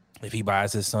if he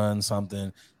buys his son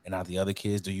something and not the other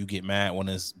kids? Do you get mad when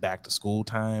it's back to school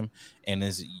time? And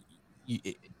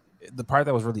the part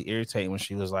that was really irritating when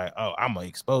she was like, "Oh, I'm gonna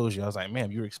expose you," I was like,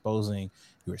 "Ma'am, you're exposing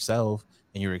yourself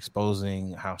and you're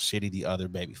exposing how shitty the other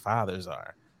baby fathers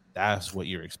are. That's what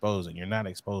you're exposing. You're not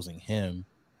exposing him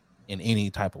in any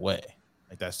type of way.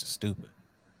 Like, that's just stupid."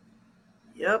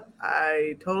 Yep,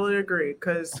 I totally agree.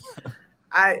 Because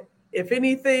if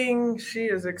anything, she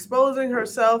is exposing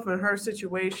herself and her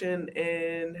situation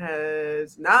and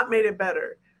has not made it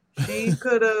better. She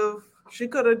could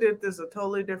have did this a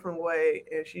totally different way,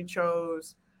 and she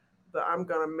chose I'm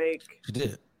gonna make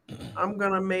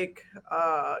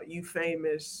you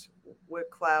famous with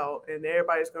clout, and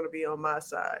everybody's gonna be on my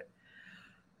side.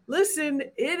 Listen,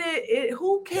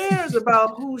 who cares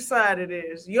about whose side it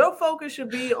is? Your focus should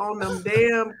be on them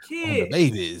damn kids. On the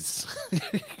babies.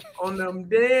 On them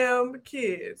damn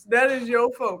kids. That is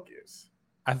your focus.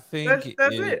 I think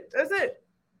that's it.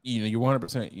 You're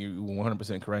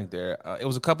 100% correct there. It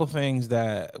was a couple things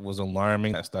that was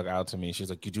alarming that stuck out to me. She's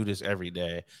like, "You do this every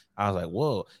day." I was like,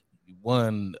 "Whoa."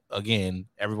 One, again,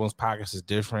 everyone's pockets is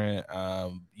different.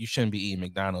 You shouldn't be eating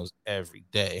McDonald's every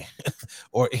day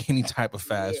or any type of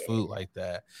fast food like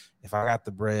that. If I got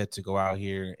the bread to go out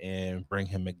here and bring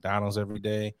him McDonald's every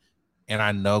day, and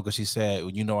I know, because she said,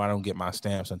 I don't get my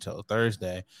stamps until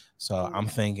Thursday. So I'm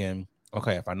thinking,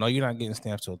 okay, if I know you're not getting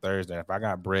stamps till Thursday, if I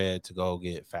got bread to go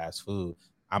get fast food,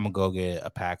 I'm going to go get a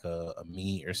pack of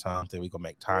meat or something. We're going to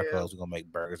make tacos. We're going to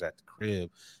make burgers at the crib.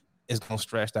 It's going to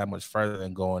stretch that much further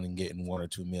than going and getting 1 or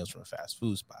 2 meals from a fast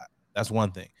food spot. That's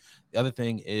one thing. The other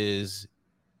thing is,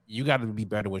 you got to be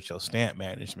better with your stamp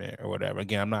management or whatever.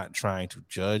 Again, I'm not trying to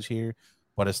judge here,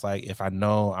 but it's like, if I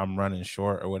know I'm running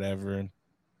short or whatever, you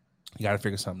got to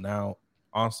figure something out.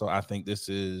 Also, I think this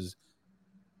is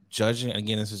judging.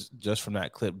 Again, this is just from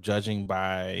that clip, judging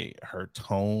by her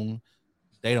tone.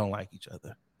 They don't like each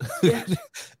other. Yeah.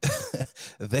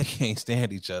 They can't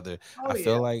stand each other. I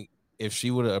feel like if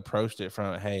she would have approached it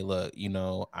from, "Hey, look,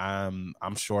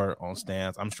 I'm short on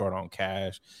stamps, I'm short on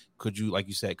cash. Could you, like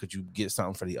you said, could you get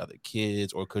something for the other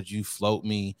kids, or could you float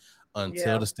me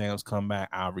until the stamps come back?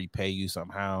 I'll repay you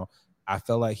somehow." I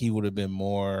felt like he would have been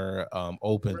more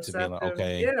open to being like,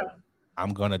 "Okay,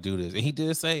 I'm gonna do this." And he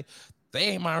did say, "They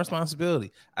ain't my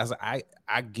responsibility." I was like,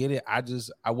 I get it. I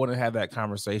wouldn't have that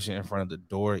conversation in front of the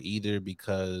door either,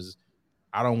 because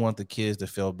I don't want the kids to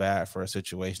feel bad for a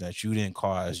situation that you didn't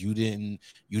cause. You didn't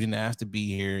ask to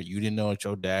be here. You didn't know that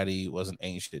your daddy was an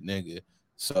ain't shit nigga.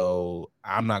 So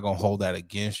I'm not gonna hold that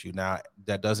against you. Now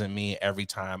that doesn't mean every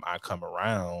time I come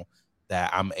around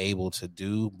that I'm able to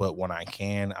do, but when I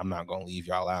can, I'm not gonna leave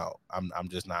y'all out. I'm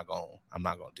just not gonna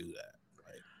do that.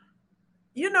 Like,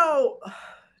 You know,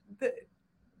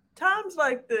 times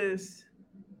like this,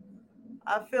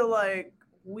 I feel like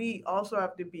we also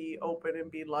have to be open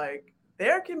and be like,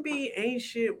 there can be ain't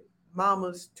shit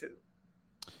mamas too.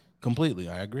 completely,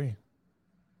 I agree.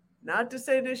 Not to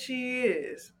say that she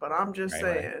is, but I'm just Right,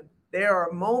 saying right. there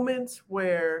are moments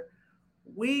where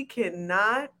we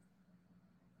cannot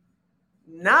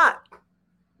not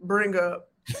bring up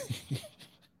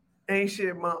ain't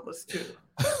shit mamas too.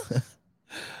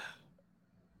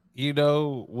 You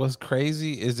know what's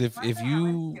crazy is if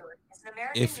you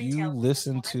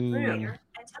listen to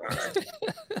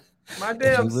My if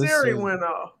damn you Siri listen went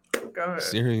off. Go ahead.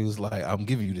 Siri was like, I'm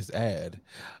giving you this ad.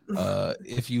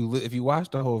 If you watch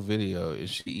the whole video, and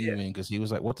she Yeah. even because he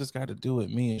was like, what this got to do with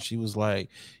me? And she was like,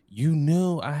 you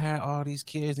knew I had all these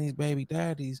kids and these baby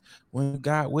daddies when you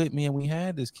got with me and we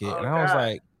had this kid. Oh And I was God.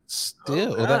 like, Oh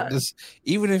still, that God. does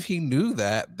even if he knew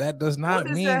that, that does What not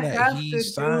does mean that that have he to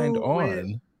signed do with?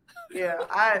 on.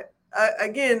 Yeah,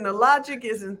 again, the logic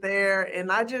isn't there,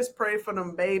 and I just pray for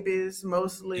them babies It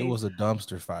mostly. was a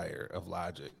dumpster fire of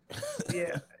logic.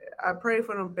 Yeah, I pray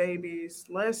for them babies.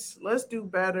 Let's do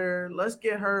better. Let's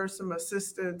get her some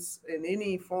assistance in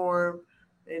any form,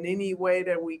 in any way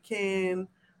that we can,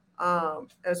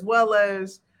 as well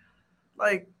as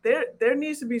like there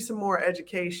needs to be some more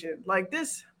education. Like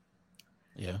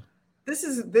Yeah.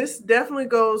 this definitely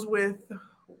goes with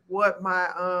what my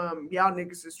y'all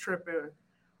niggas is tripping.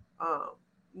 Um,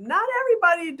 Not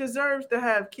everybody deserves to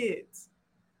have kids.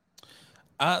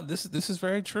 This is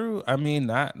very true. I mean,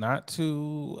 not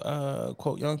to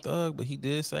quote Young Thug, but he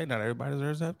did say not everybody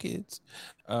deserves to have kids.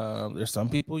 There's some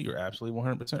people you're absolutely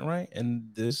 100% right, and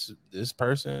this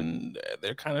person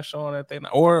they're kind of showing that they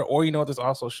not, or you know what this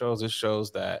also shows. This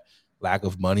shows that lack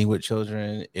of money with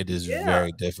children. It is Yeah,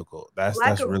 very difficult. That's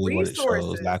lack of really what it shows.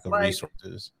 resources, Lack of like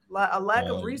resources. a lack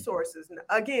of Um, resources.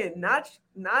 Again,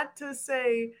 not to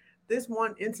say this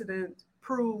one incident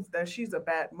proved that she's a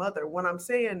bad mother. What I'm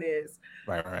saying is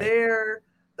right. there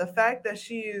the fact that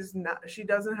she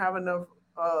doesn't have enough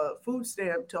food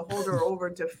stamp to hold her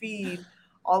over to feed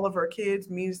all of her kids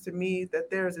means to me that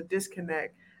there's a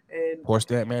disconnect and Poor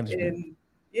stamp management. and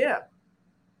yeah,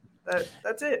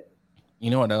 that's it. You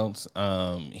know what else?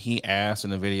 He asked in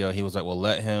the video. He was like, "Well,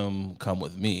 let him come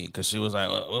with me," because she was like,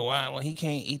 "Well, why? Well, he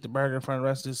can't eat the burger in front of the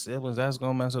rest of his siblings. That's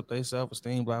gonna mess up their self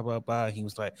esteem." Blah blah blah. He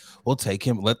was like, "We'll take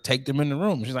him. Take them in the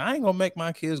room." She's like, "I ain't gonna make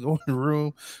my kids go in the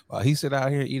room while he sit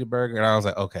out here and eat a burger." And I was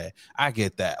like, "Okay, I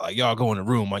get that. Like, y'all go in the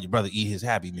room while your brother eat his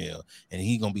Happy Meal, and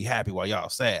he gonna be happy while y'all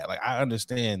sad. Like, I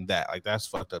understand that. Like, that's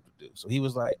fucked up to do." So he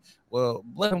was like, "Well,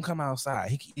 let him come outside.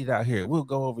 He can eat it out here. We'll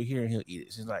go over here and he'll eat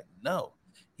it." She's like, "No."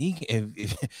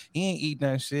 If he ain't eating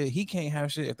that shit, he can't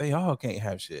have shit if they all can't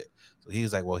have shit. So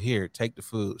he's like, well, here, take the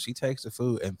food. She takes the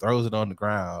food and throws it on the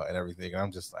ground and everything. And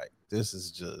I'm just like, this is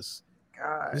just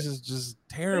God,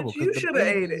 terrible bitch, you because should have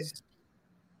ate it.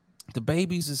 the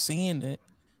babies is seeing it.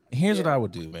 And here's what Yeah. I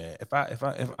would do, man.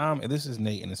 If this is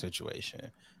Nate in a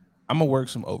situation, I'm gonna work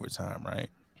some overtime, right?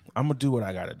 I'm gonna do what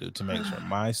I gotta do to make sure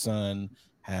my son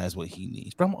has what he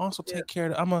needs. But I'm gonna also Yeah. take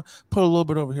care of I'm gonna put a little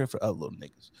bit over here for other little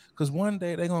niggas. Cause one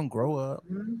day they're gonna grow up.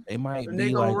 Mhm. They might And they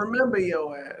be gonna like remember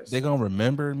your ass. they're gonna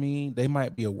remember me. They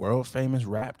might be a world famous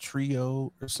rap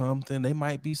trio or something. They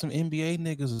might be some NBA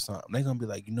niggas or something. They're gonna be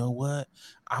like, you know what?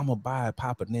 I'm gonna buy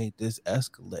Papa Nate this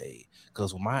Escalade.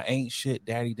 Cause when my ain't shit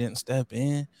daddy didn't step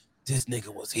in, this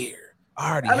nigga was here.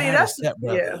 I already I mean, had a that's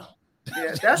stepbrother. yeah.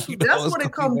 That's You know, it's what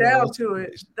it gonna be come one of down those to. It.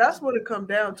 situations. That's what it come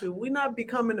down to. We're not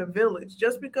becoming a village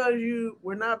just because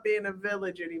we're not being a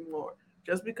village anymore.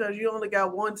 Just because you only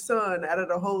got one son out of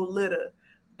the whole litter,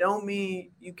 don't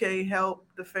mean you can't help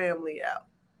the family out.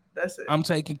 That's it. I'm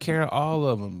taking care of all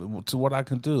of them to what I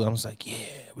can do. I was like, yeah,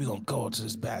 we're gonna go to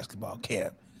this basketball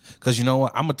camp. Cause you know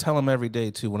what? I'm gonna tell them every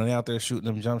day too. When they're out there shooting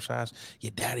them jump shots,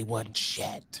 your daddy wasn't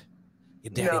shit.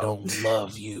 Your daddy No. don't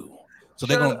love you. So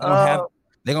Shut up.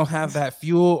 they're gonna have that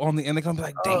fuel on the end. They're gonna be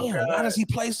like, Oh damn, why God. does he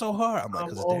play so hard? I'm like, I'm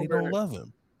because his daddy don't over it. love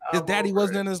him. His I'm daddy over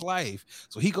wasn't it. in his life.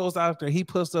 So he goes out there, he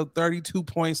puts up 32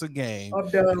 points a game I'm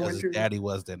done because with his you. daddy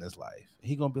wasn't in his life.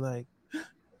 He gonna be like,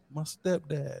 my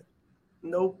stepdad.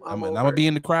 Nope. I'm I'm over gonna be it.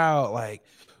 in the crowd like,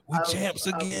 we I've, champs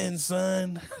I've, again,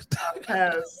 son. I've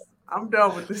passed. I'm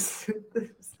done with this.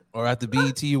 Or at the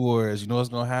BET Awards, you know what's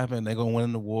gonna happen? They're gonna win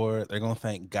an award. They're gonna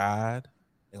thank God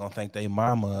They're gonna thank their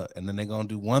mama, and then they're gonna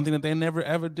do one thing that they never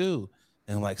ever do,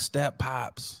 and like, step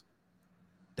pops,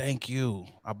 thank you,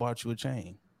 I bought you a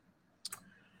chain.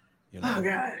 You know? Oh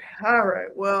God! All right.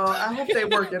 Well, I hope they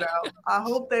work it out. I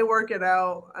hope they work it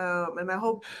out, and I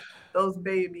hope those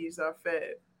babies are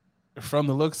fed. From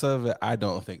the looks of it, I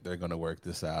don't think they're gonna work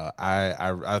this out.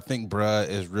 I think bruh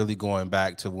is really going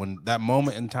back to when that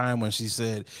moment in time when she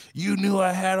said, "You knew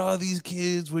I had all these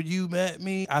kids when you met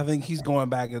me." I think he's going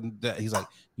back and he's like,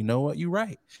 you know what? You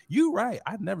right.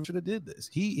 I never should have did this.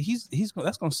 He's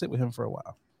that's gonna sit with him for a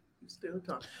while. Still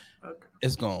talking. Okay.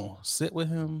 It's gonna sit with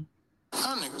him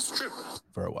Y'all niggas tripping.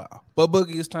 for a while. But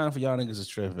Boogie, it's time for y'all niggas is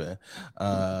tripping.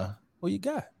 What you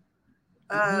got?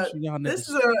 This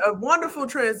is a wonderful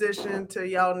transition to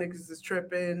y'all niggas is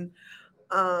tripping.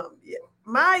 Yeah,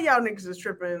 my y'all niggas is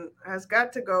tripping has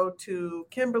got to go to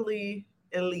Kimberly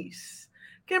Elise.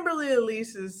 Kimberly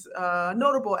Elise is a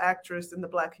notable actress in the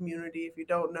Black community. If you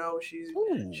don't know,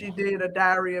 she did a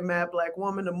Diary of Mad Black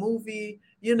Woman, a movie.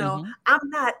 You know, I'm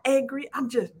not angry. I'm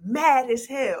just mad as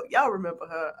hell. Y'all remember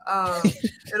her,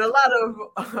 and a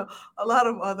lot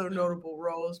of other notable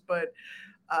roles, but.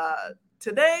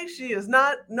 Today, she is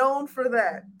not known for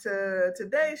that.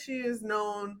 Today, she is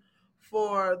known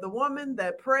for the woman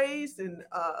that praised in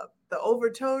the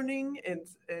overturning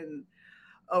and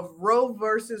of Roe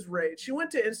versus Wade. She went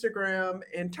to Instagram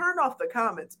and turned off the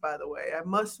comments, by the way. I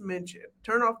must mention,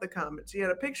 turn off the comments. She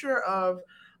had a picture of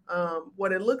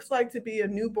what it looks like to be a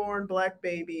newborn Black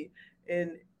baby.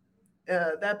 In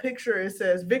that picture, it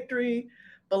says, "Victory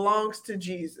belongs to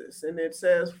Jesus." And it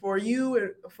says, for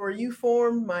you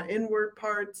formed my inward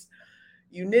parts.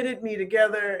 You knitted me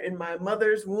together in my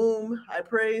mother's womb. I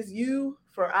praise you,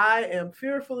 for I am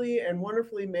fearfully and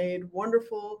wonderfully made.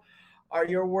 Wonderful are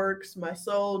your works. My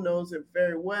soul knows it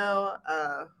very well.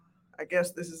 I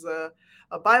guess this is a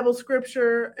Bible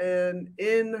scripture. And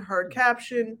in her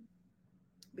caption,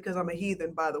 because I'm a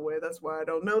heathen, by the way, that's why I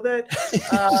don't know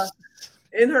that.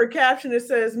 In her caption, it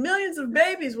says, millions of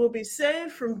babies will be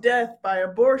saved from death by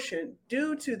abortion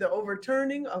due to the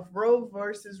overturning of Roe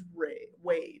versus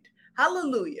Wade.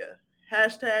 Hallelujah.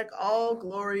 Hashtag all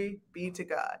glory be to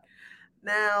God.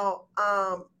 Now,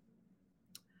 a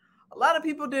lot of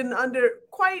people didn't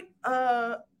quite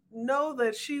know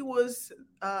that she was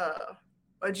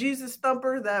a Jesus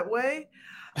thumper that way,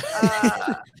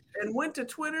 and went to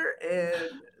Twitter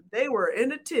and they were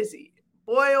in a tizzy.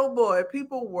 Boy, oh boy,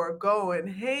 people were going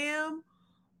ham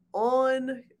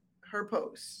on her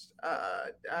post.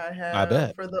 I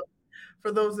bet.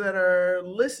 For those that are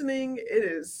listening, it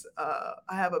is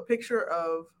I have a picture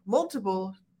of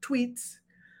multiple tweets.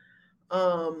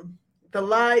 The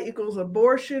lie equals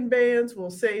abortion bans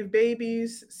will save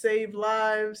babies, save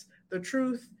lives. The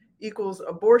truth equals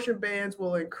abortion bans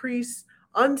will increase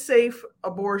unsafe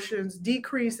abortions,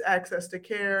 decrease access to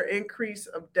care, increase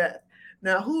of death.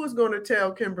 Now, who is going to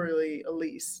tell Kimberly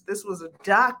Elise? This was a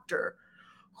doctor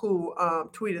who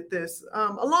tweeted this,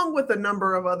 along with a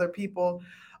number of other people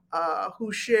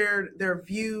who shared their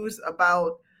views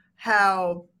about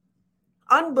how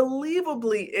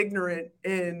unbelievably ignorant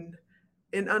in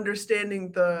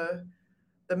understanding the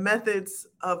methods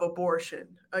of abortion.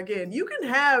 Again, you can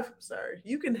have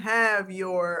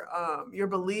your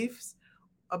beliefs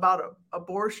about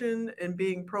abortion and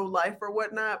being pro-life or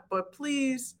whatnot, but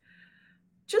please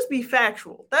just be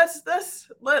factual. Let's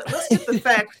get the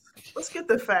facts. Let's get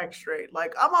the facts straight.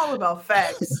 Like, I'm all about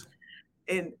facts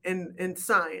in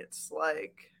science.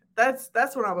 Like, that's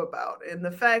what I'm about. And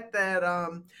the fact that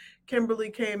Kimberly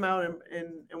came out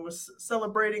and was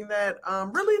celebrating that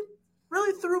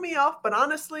really threw me off, but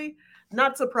honestly,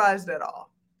 not surprised at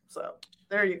all. So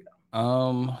there you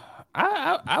go.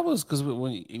 I was, because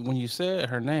when you said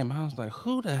her name, I was like,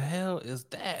 who the hell is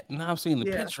that? And I've seen the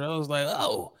picture. I was like,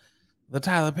 oh, the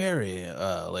Tyler Perry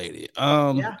lady.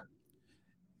 Yeah.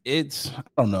 It's, I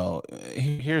don't know.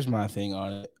 Here's my thing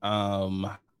on it.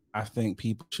 I think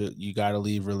you got to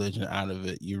leave religion out of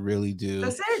it. You really do.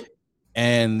 That's it.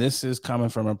 And this is coming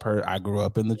from I grew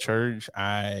up in the church.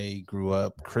 I grew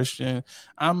up Christian.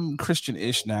 I'm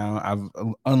Christian-ish now.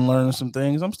 I've unlearned some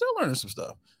things. I'm still learning some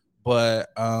stuff. But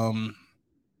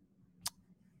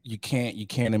you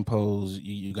can't impose.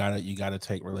 You gotta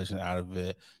take religion out of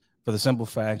it, for the simple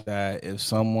fact that if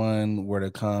someone were to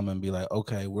come and be like,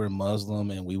 okay, we're Muslim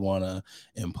and we want to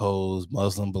impose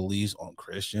Muslim beliefs on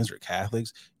Christians or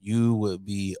Catholics, you would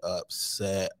be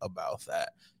upset about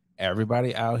that.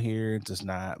 Everybody out here does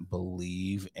not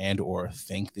believe and or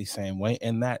think the same way,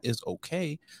 and that is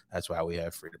okay. That's why we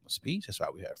have freedom of speech. That's why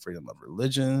we have freedom of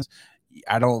religions.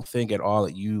 I don't think at all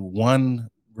that one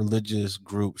religious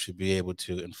group should be able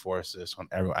to enforce this on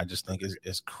everyone. I just think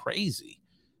it's crazy.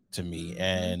 to me.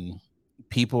 And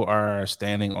people are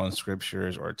standing on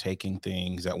scriptures or taking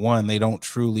things that, one, they don't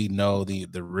truly know the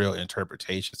real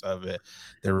interpretations of it.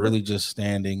 They're really just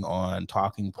standing on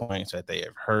talking points that they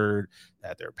have heard,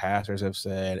 that their pastors have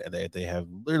said, and that they have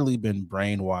literally been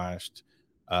brainwashed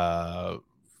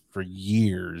for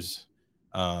years.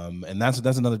 And that's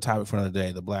another topic for another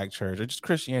day. The Black church, or just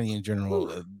Christianity in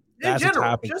general. That's a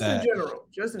topic in general.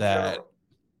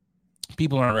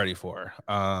 People aren't ready for.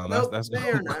 That's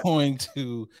going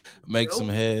to make some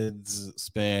heads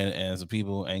spin, and some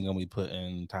people ain't gonna be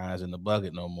putting ties in the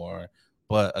bucket no more.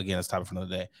 But again, it's topic for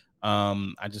another day.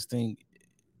 I just think,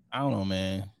 I don't know,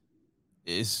 man.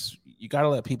 You got to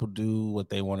let people do what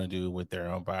they want to do with their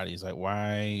own bodies. Like,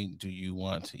 why do you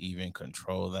want to even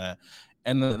control that?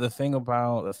 And the thing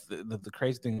about the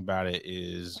crazy thing about it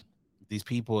is, these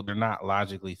people, they're not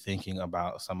logically thinking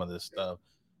about some of this stuff.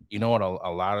 You know what? A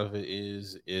lot of it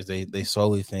is they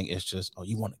solely think it's just, oh,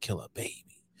 you want to kill a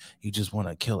baby. You just want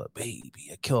to kill a baby,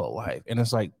 kill a life. And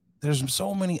it's like, there's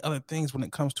so many other things when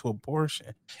it comes to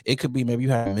abortion. It could be maybe you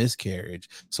have a miscarriage.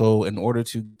 So in order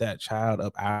to get that child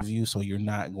up out of you, so you're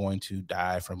not going to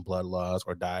die from blood loss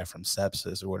or die from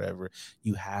sepsis or whatever,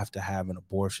 you have to have an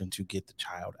abortion to get the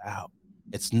child out.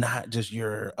 It's not just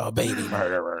you're a baby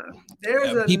murderer.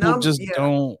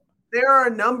 Don't. There are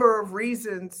a number of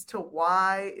reasons to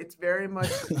why it's very much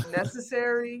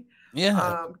necessary to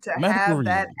have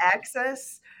that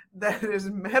access that is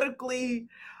medically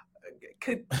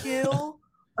could kill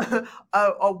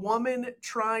a woman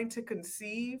trying to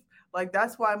conceive. Like,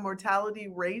 that's why mortality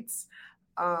rates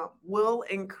will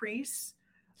increase.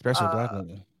 Especially Black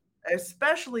women.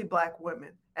 Especially Black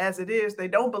women. As it is, they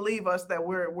don't believe us that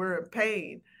we're in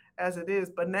pain as it is.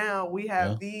 But now we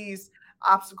have these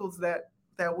obstacles that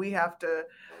we have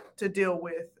to deal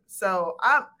with. So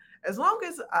as long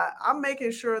as I'm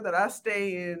making sure that I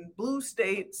stay in blue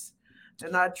states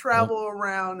and I travel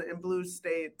around in blue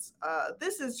states,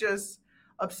 this is just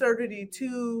absurdity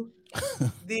to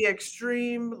the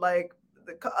extreme. Like,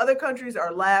 the other countries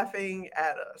are laughing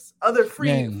at us. Other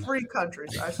free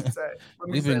countries, I should say.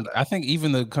 I think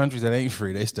even the countries that ain't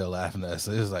free, they still laughing at us.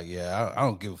 So it's like, I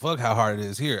don't give a fuck how hard it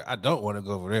is here. I don't want to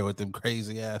go over there with them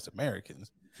crazy ass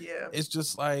Americans. Yeah, it's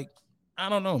just like, I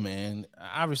don't know, man.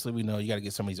 Obviously, we know you got to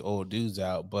get some of these old dudes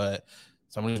out, but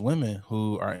some of these women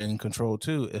who are in control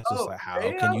too. It's just like, how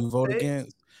can you vote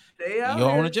against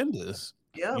your own agendas?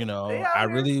 Yeah, I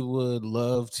really would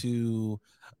love to,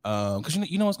 because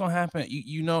you know what's gonna happen.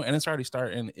 You know, and it's already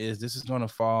starting. This is gonna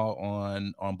fall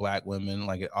on Black women,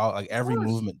 like every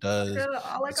movement does.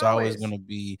 It's always gonna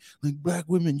be like, Black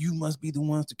women, you must be the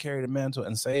ones to carry the mantle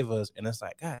and save us. And it's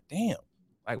like, God damn.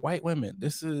 Like, white women,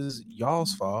 this is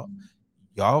y'all's fault.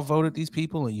 Y'all voted these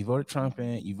people, and you voted Trump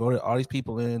in. You voted all these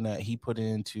people in that he put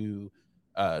in to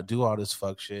do all this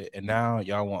fuck shit. And now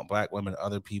y'all want Black women,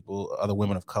 other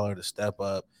women of color to step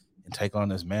up and take on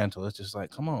this mantle. It's just like,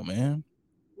 come on, man.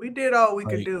 We did all we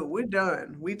could do. We're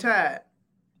done. We tired.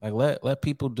 Like, let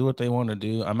people do what they want to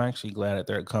do. I'm actually glad that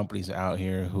there are companies out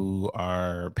here who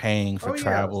are paying for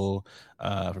travel,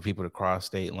 for people to cross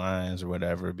state lines or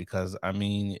whatever. Because I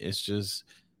mean, it's just,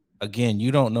 again,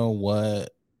 you don't know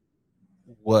what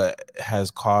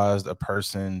has caused a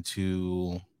person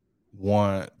to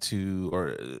want to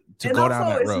go down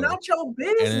that road. It's not your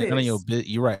business. And none of your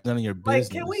you're right. None of your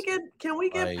business. Like, can we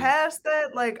get past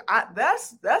that? Like,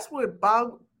 that's what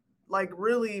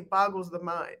really boggles the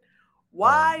mind.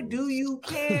 Why do you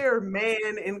care,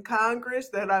 man, in Congress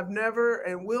that I've never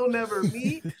and will never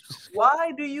meet?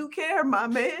 Why do you care, my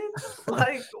man?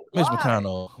 Like, Mitch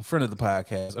McConnell, friend of the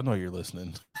podcast. I know you're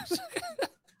listening.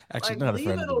 Actually, not a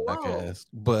friend of the podcast,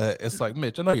 but it's like,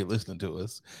 Mitch, I know you're listening to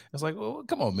us. It's like, well,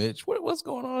 come on, Mitch, what's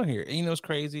going on here? And you know, it's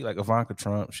crazy. Like, Ivanka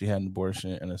Trump, she had an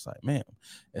abortion, and it's like, man,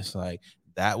 it's like,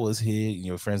 that was his.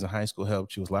 Your friends in high school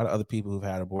helped you. A lot of other people who've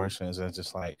had abortions, and it's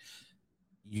just like,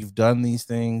 you've done these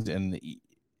things, and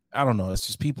I don't know. It's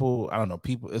just people. I don't know.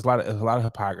 People. It's a lot of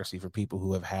hypocrisy for people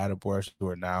who have had abortions who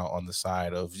are now on the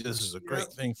side of, this is a great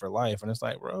thing for life, and it's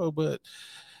like, bro, but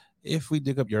if we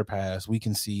dig up your past, we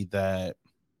can see that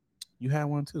you had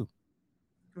one too.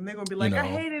 And they're gonna be like, I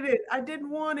hated it. I didn't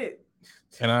want it.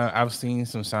 And I've seen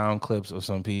some sound clips of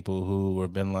some people who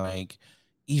have been like,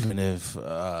 even if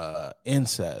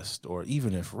incest or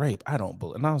even if rape, I don't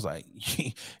believe. And I was like,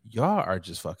 y'all are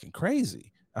just fucking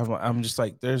crazy. I'm just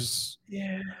like, there's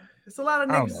it's a lot of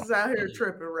niggas out here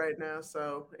tripping right now.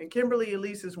 So, and Kimberly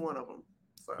Elise is one of them.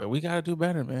 So but we gotta do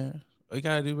better, man. We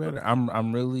gotta do better.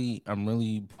 I'm really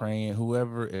praying.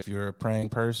 Whoever, if you're a praying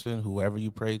person, whoever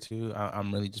you pray to,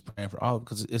 I'm really just praying for all,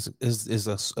 because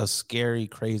it's a scary,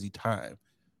 crazy time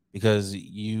because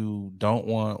you don't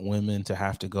want women to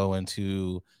have to go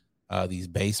into these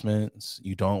basements.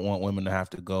 You don't want women to have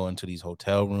to go into these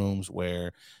hotel rooms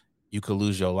where you could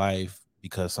lose your life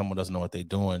because someone doesn't know what they're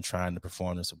doing trying to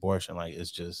perform this abortion. Like,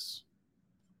 it's just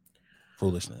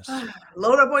foolishness.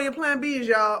 Load up on your plan B's,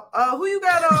 y'all. Who you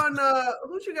got on?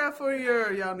 Who you got for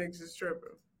your y'all niggas is tripping?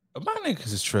 My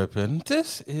niggas is tripping.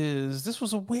 This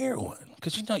was a weird one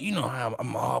because you know how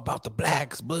I'm all about the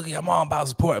blacks, Boogie. I'm all about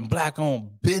supporting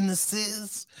black-owned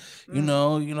businesses. You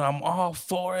know, I'm all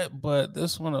for it. But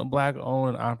this one, a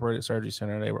black-owned and operated surgery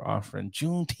center, they were offering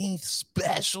Juneteenth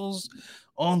specials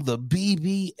on the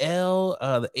BBL,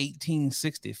 the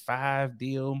 1865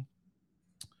 deal.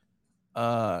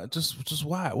 Just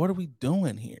why? What are we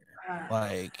doing here?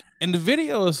 Like, and the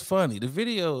video is funny. The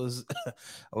video is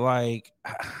like,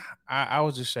 I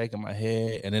was just shaking my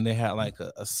head, and then they had like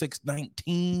a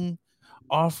 619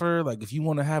 offer. Like, if you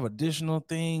want to have additional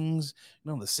things,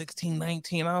 the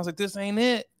 1619. I was like, this ain't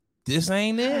it. This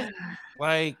ain't it.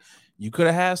 Like, you could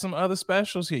have had some other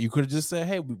specials here. You could have just said,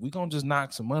 hey, we gonna just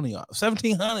knock some money off.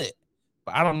 1700.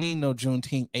 But I don't need no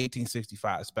Juneteenth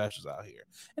 1865 specials out here.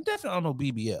 And definitely no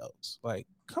BBLs. Like,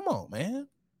 come on, man.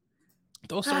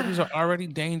 Those surgeries are already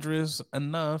dangerous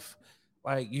enough.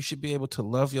 Like, you should be able to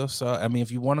love yourself. I mean,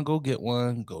 if you want to go get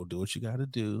one, go do what you got to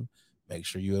do. Make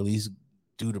sure you at least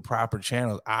do the proper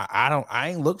channels. I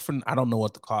don't know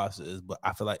what the cost is, but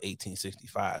I feel like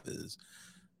 1865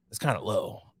 it's kind of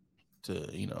low to,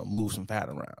 move some fat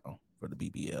around for the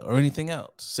BBL or anything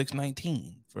else.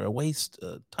 619 for a waist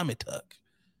tummy tuck.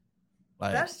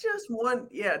 Like, that's just one.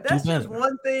 Yeah, that's just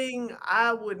one thing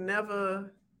I would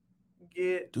never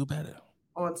get. Do better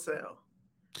on sale.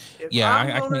 If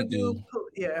I can't do.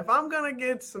 Yeah, if I'm gonna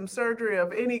get some surgery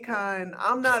of any kind,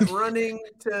 I'm not running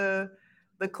to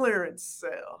the clearance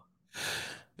sale.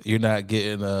 You're not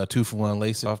getting a 2-for-1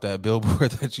 lace off that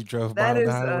billboard that you drove by. That is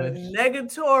a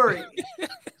negatory.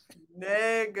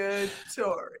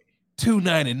 Negatory.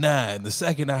 $2.99, the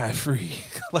second eye free.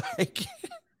 Like,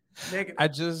 negative. I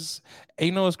just,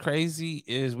 what's crazy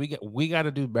is we got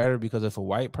to do better, because if a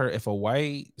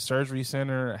white surgery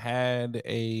center had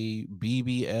a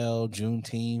BBL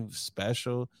Juneteenth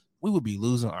special, we would be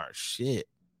losing our shit.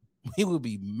 We would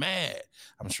be mad.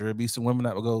 I'm sure it'd be some women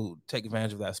that would go take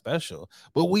advantage of that special,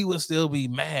 but we would still be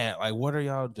mad. Like, what are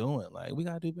y'all doing? Like, we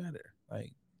gotta do better.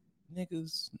 Like,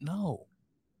 niggas, no.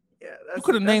 Yeah, you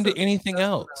could have named it anything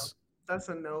else. That's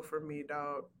a no for me,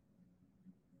 dog.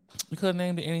 We could have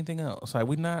named it anything else. Like,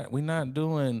 we're not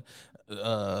doing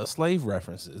slave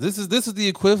references. This is the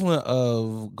equivalent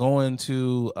of going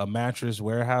to a mattress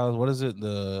warehouse. What is it?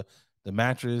 The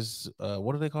mattress.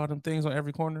 What do they call them things on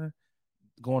every corner?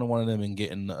 Going to one of them and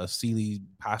getting a Sealy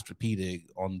Posturepedic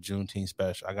on the Juneteenth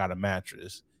special. I got a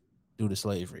mattress due to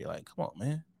slavery. Like, come on,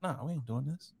 man. Nah, we ain't doing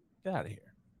this. Get out of here.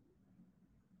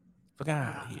 Fuck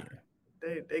out of here.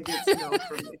 They get snow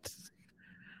from me.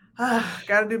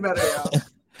 Gotta do better, y'all.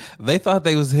 They thought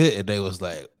they was hitting. They was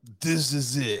like, this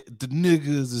is it. The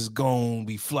niggas is gonna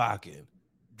be flocking.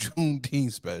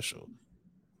 Juneteenth special.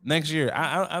 Next year.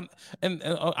 I want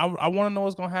to know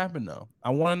what's gonna happen though.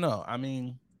 I want to know. I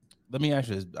mean, let me ask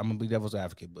you this. I'm gonna be devil's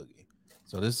advocate, Boogie.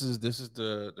 So this is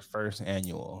the first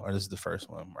annual, or this is the first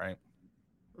one, right?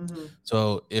 Mm-hmm.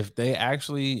 So if they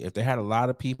had a lot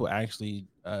of people actually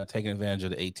taking advantage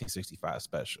of the 1865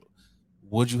 special,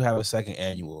 would you have a second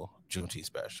annual Juneteenth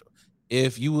special?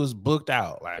 If you was booked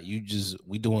out, like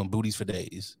we doing booties for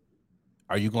days,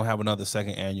 are you gonna have another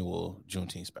second annual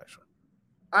Juneteenth special?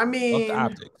 I mean,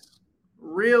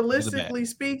 realistically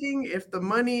speaking, if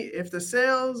the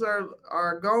sales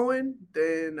are going,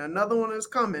 then another one is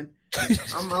coming.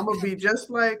 I'm gonna be just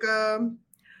like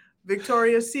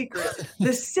Victoria's Secret,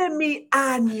 the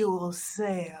semi-annual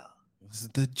sale. This is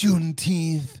the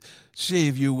Juneteenth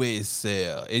shave your waist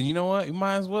sale. And you know what? You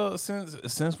might as well,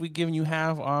 since we giving you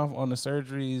half off on the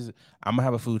surgeries, I'm gonna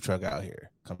have a food truck out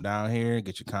here. Come down here,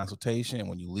 get your consultation, and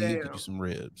when you leave, get you some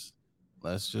ribs.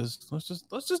 Let's just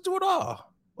do it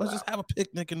all. Let's just have a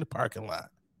picnic in the parking lot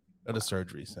of the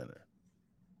surgery center.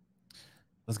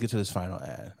 Let's get to this final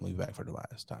ad. We'll be back for the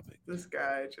last topic. This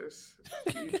guy just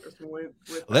went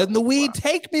with letting the weed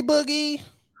take me, Boogie.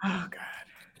 Oh God.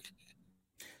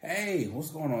 Hey,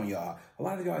 what's going on, y'all? A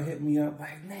lot of y'all hit me up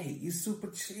like, Nate, you super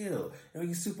chill.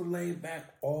 You super laid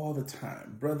back all the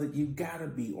time. Brother, you gotta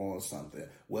be on something.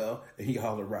 Well,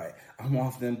 y'all are right. I'm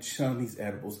off them chummies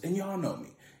edibles, and y'all know me.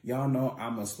 Y'all know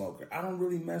I'm a smoker. I don't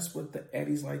really mess with the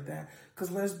Eddies like that because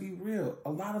let's be real,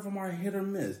 a lot of them are hit or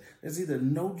miss. There's either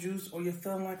no juice or you're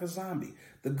feeling like a zombie.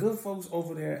 The good folks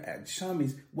over there at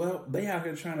Chummies, well, they out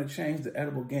here trying to change the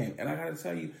edible game. And I got to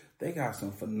tell you, they got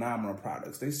some phenomenal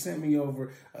products. They sent me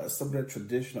over some of their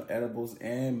traditional edibles,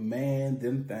 and man,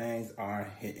 them things are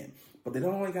hitting. But they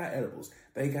don't only got edibles.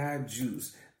 They got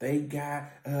juice. They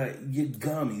got your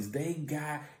gummies. They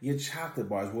got your chocolate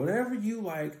bars. Whatever you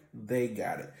like, they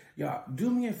got it. Y'all,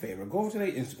 do me a favor. Go over to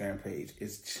their Instagram page.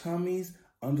 It's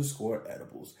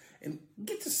Chummies_edibles. And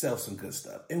get yourself some good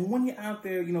stuff. And when you're out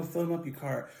there, filling up your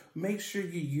cart, make sure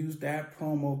you use that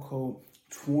promo code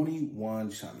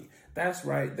 21Chummy. That's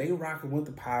right. They rocking with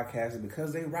the podcast. And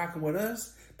because they rocking with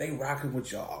us, they rocking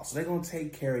with y'all. So they're going to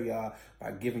take care of y'all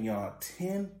by giving y'all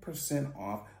 10%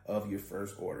 off of your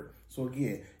first order. So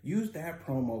again, use that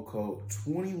promo code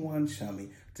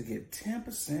 21Chummy to get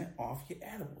 10% off your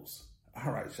edibles.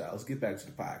 All right, y'all, let's get back to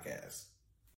the podcast.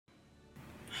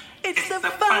 It's the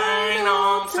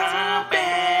final topic.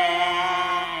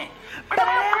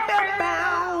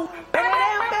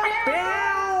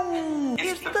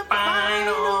 It's the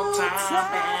final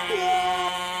topic.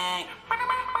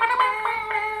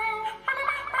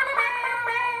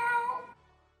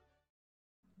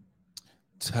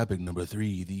 Topic number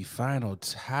 3, the final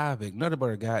topic. Nutter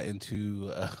Butter got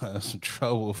into some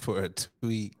trouble for a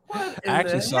tweet. I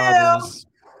actually saw this.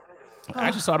 I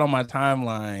actually saw it on my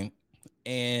timeline,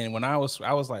 and when I was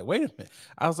like, wait a minute.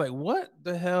 I was like, what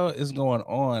the hell is going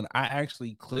on? I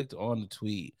actually clicked on the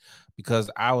tweet because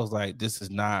I was like, this is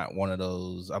not one of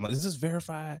those. I'm like, is this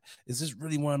verified? Is this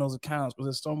really one of those accounts? Because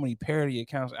there's so many parody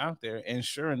accounts out there, and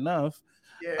sure enough,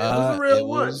 yeah, it was a real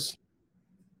one. Was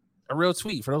a real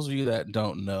tweet. For those of you that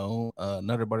don't know,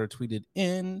 Nutter Butter tweeted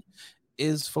in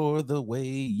is for the way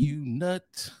you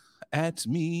nut at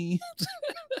me.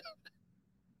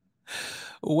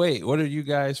 Wait, what are you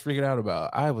guys freaking out about?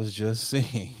 I was just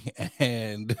seeing,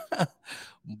 and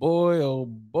boy, oh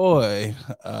boy,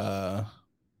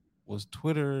 was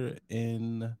Twitter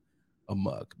in a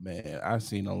muck, man. I've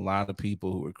seen a lot of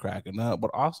people who were cracking up,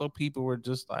 but also people were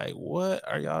just like, what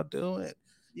are y'all doing?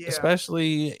 Yeah.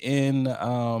 Especially in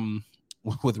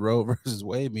with Roe versus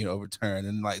Wade being overturned,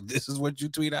 and like, this is what you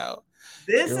tweet out.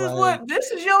 This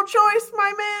is your choice,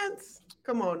 my mans.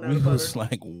 Come on, now. It was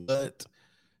like, what?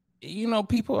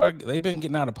 People they've been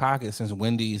getting out of pocket since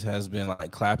Wendy's has been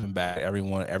like clapping back.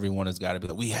 Everyone has got to be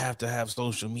like, we have to have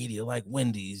social media like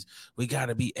Wendy's. We got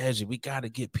to be edgy. We got to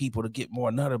get people to get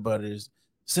more Nutter Butters.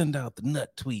 Send out the nut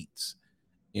tweets.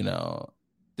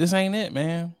 This ain't it,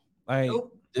 man. Like,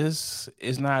 nope. This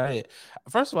is not it.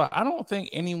 First of all, I don't think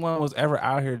anyone was ever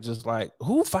out here just like,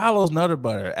 who follows Nutter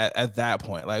Butter at that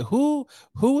point? Like, who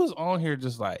is on here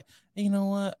just like, hey, you know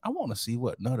what? I want to see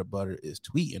what Nutter Butter is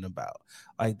tweeting about.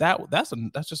 Like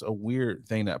that's just a weird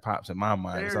thing that pops in my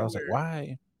mind. So I was like,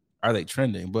 why are they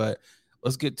trending? But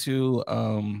let's get to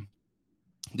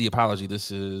the apology. This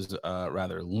is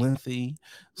rather lengthy,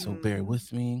 so bear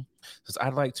with me. Because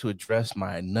I'd like to address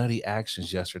my nutty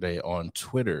actions yesterday on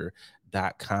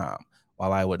Twitter.com.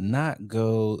 While I would not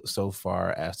go so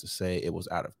far as to say it was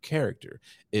out of character,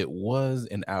 it was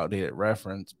an outdated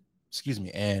reference. Excuse me.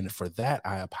 And for that,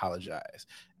 I apologize.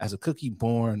 As a cookie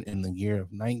born in the year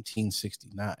of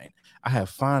 1969, I have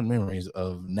fond memories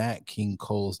of Nat King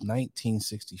Cole's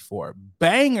 1964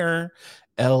 banger,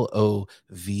 LOVE.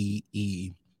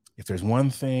 If there's one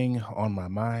thing on my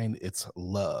mind, it's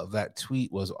love. That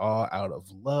tweet was all out of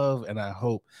love, and I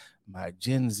hope my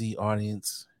Gen Z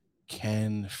audience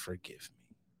can forgive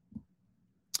me.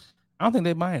 I don't think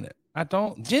they're buying it. I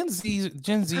don't. Gen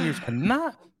Zers are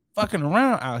not fucking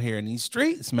around out here in these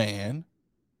streets, man.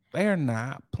 They're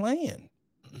not playing.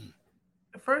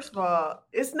 First of all,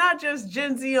 it's not just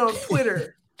Gen Z on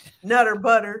Twitter, Nutter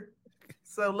Butter.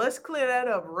 So let's clear that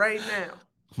up right now.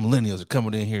 Millennials are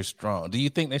coming in here strong. Do you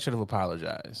think they should have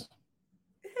apologized?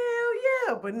 Hell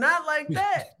yeah, but not like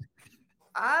that.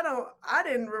 I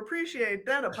didn't appreciate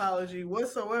that apology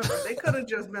whatsoever. They could have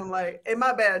just been like, "Hey,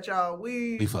 my bad, y'all.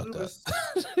 We fucked up."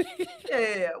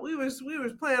 Yeah, we was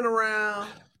playing around.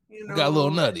 Got a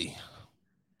little nutty.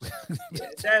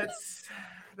 Yeah,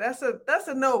 that's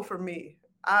a no for me.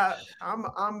 I'm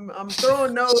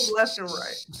throwing no's left and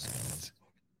right.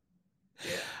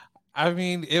 Yeah. I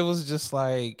mean, it was just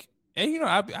like, and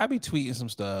I'd be tweeting some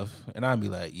stuff, and I'd be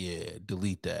like, yeah,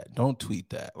 delete that. Don't tweet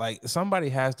that. Like, somebody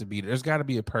has to be, there's got to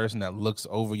be a person that looks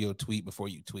over your tweet before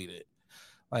you tweet it.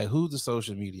 Like, who's the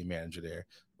social media manager there?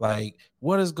 Like,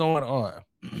 what is going on?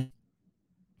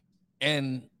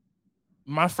 And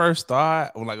my first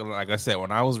thought, like I said,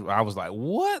 when I was like,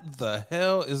 what the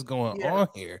hell is going on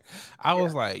here? I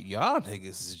was like, y'all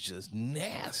niggas is just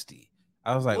nasty.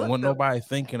 I was like, wasn't nobody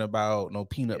thinking about no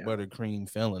peanut butter cream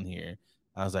filling here.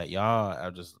 I was like, y'all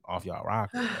are just off y'all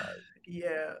rockers. Like.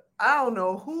 Yeah, I don't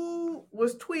know who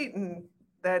was tweeting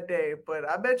that day, but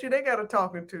I bet you they got a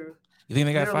talking to. You think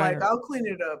they got They're fired? like, I'll clean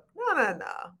it up. No.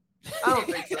 I don't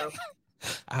think so.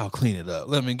 I'll clean it up.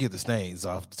 Let me get the stains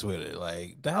off the Twitter.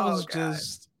 Like that was God.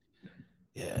 just,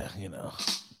 yeah,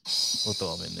 we'll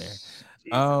throw them in there.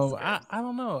 I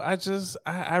don't know.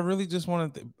 I really just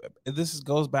wanted to,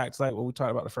 goes back to like what we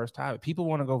talked about the first time. People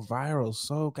want to go viral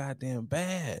so goddamn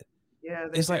bad. Yeah,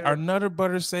 it's like our Nutter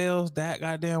Butter sales that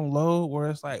goddamn low, where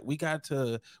it's like we got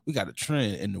to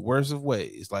trend in the worst of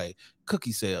ways. Like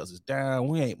cookie sales is down.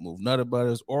 We ain't moved Nutter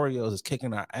Butters. Oreos is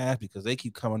kicking our ass because they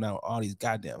keep coming out with all these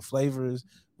goddamn flavors.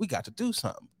 We got to do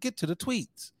something. Get to the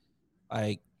tweets.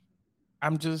 Like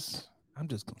I'm just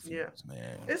confused,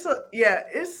 man.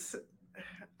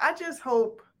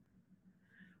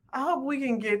 I hope we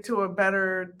can get to a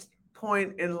better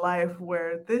point in life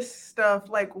where this stuff,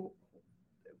 like,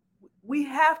 we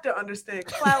have to understand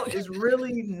clout is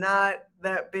really not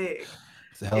that big.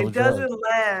 It doesn't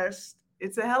last.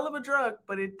 It's a hell of a drug,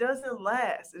 but it doesn't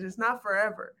last. It is not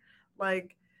forever.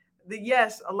 Like,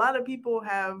 yes, a lot of people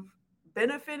have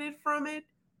benefited from it,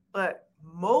 but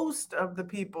most of the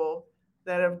people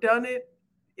that have done it,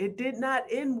 it did not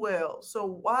end well. So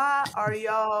why are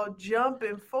y'all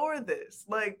jumping for this?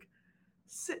 Like,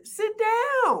 sit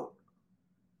down.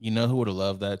 You know who would have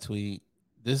loved that tweet?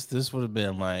 This would have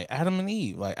been like Adam and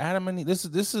Eve. Like Adam and Eve. This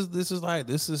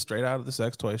is straight out of the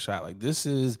sex toy shop. Like this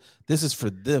is for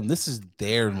them. This is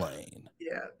their lane.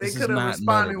 Yeah, they could have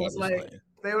responded. Was like lane.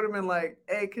 They would have been like,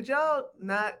 "Hey, could y'all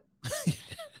not?"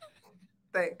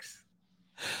 Thanks.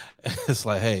 It's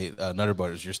like, hey, Nutter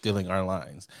Butters, you're stealing our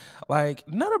lines. Like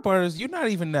Nutter Butters, you're not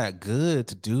even that good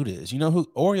to do this. You know who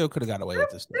Oreo could have got away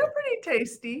with this? They're pretty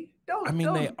tasty.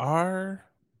 They are,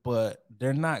 but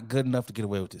they're not good enough to get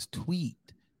away with this tweet.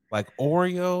 Like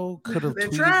Oreo could have. They're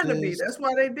trying to be. That's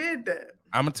why they did that.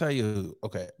 I'm gonna tell you.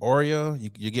 Okay, Oreo,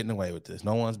 you're getting away with this.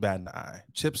 No one's batting an eye.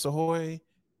 Chips Ahoy,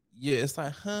 yeah, it's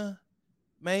like,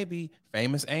 maybe.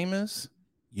 Famous Amos,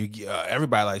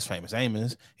 everybody likes Famous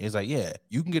Amos. He's like, yeah,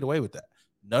 you can get away with that.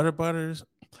 Nutter Butters,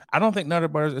 I don't think Nutter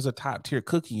Butters is a top tier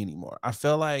cookie anymore. I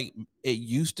feel like it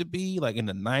used to be, like in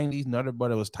the 90s, Nutter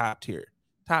Butter was top tier.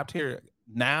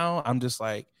 Now I'm just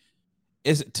like,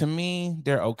 to me,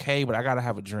 they're okay, but I gotta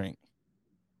have a drink.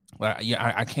 Like,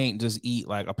 yeah, I can't just eat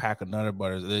like a pack of Nutter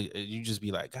Butters. You just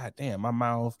be like, God damn, my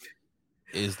mouth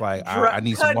is like, I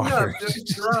need some water.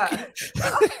 Dry.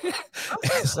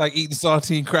 It's like eating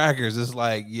saltine crackers. It's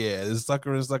like, yeah, this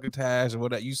sucker and succotash and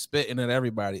whatever. You spitting at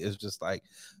everybody. It's just like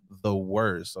the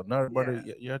worst. So Nutter Butter,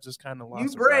 you're just kind of lost. You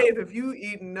brave if you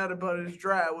eating Nutter Butters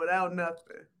dry without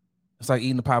nothing. It's like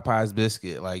eating a Popeyes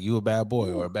biscuit. Like you a bad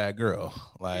boy or a bad girl.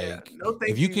 Like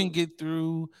if you can get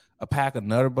through a pack of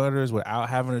Nutter Butters without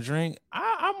having a drink,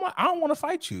 I don't want to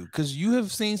fight you because you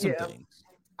have seen some things.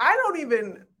 I don't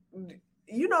even,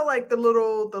 like the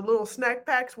little snack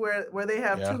packs where they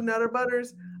have 2 Nutter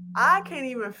Butters. I can't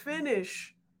even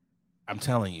finish. I'm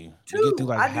telling you, 2. You get through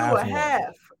like I do a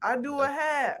half. I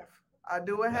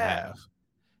do a half.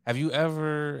 Have you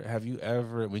ever,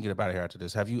 we can get about it here after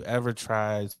this. Have you ever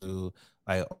tried to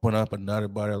like open up a Nutter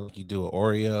Butter like you do an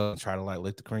Oreo and try to like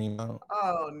lick the cream out?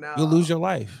 Oh no. You'll lose your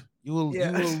life. You will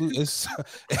lose.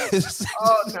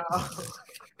 Oh no.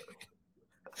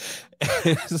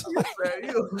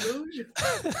 You'll lose.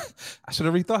 I should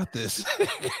have rethought this.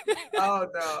 Oh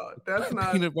no, that's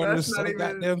not. Peanut butter that's is not so even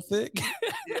goddamn thick.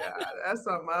 Yeah, that's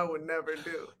something I would never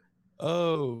do.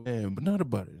 Oh man, but Nutter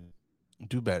Butter.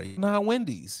 Do better. Not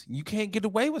Wendy's. You can't get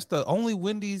away with stuff. Only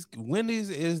Wendy's. Wendy's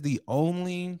is the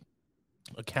only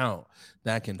account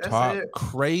that can talk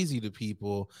crazy to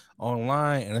people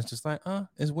online, and it's just like,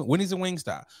 it's Wendy's and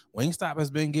Wingstop. Wingstop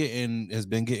has been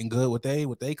getting good with they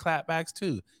clapbacks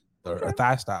too, or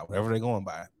Thigh Stop, whatever they're going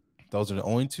by. Those are the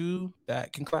only 2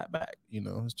 that can clap back.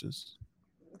 It's just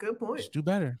good point. Just do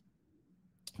better.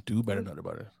 Do better, Nutter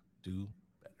Butter. Do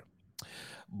better.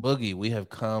 Boogie, we have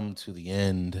come to the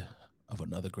end of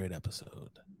another great episode.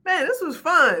 Man, this was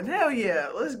fun. Hell yeah.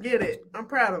 Let's get it. I'm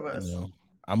proud of us.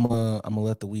 I'm gonna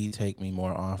let the weed take me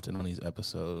more often on these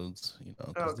episodes,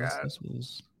 Oh God.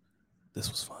 This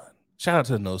was fun. Shout out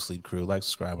to the No Sleep crew. Like,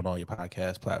 subscribe on all your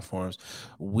podcast platforms.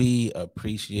 We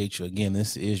appreciate you. Again,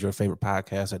 this is your favorite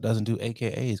podcast that doesn't do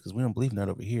AKAs because we don't believe in that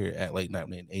over here at Late Night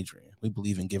with Nate and Adrian. We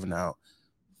believe in giving out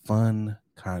fun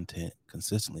content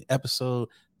consistently. Episode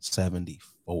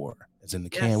 74. is in the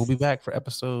can. We'll be back for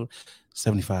episode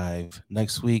 75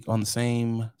 next week on the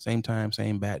same time,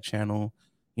 same bat channel,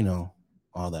 you know,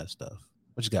 all that stuff.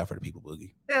 What you got for the people,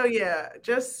 Boogie? Hell yeah.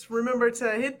 Just remember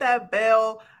to hit that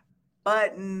bell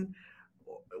button.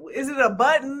 Is it a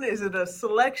button? Is it a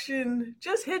selection?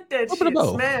 Just hit that shit.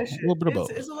 Smash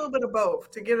it. It's a little bit of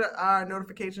both to get our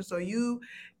notification so you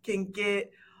can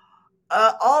get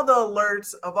all the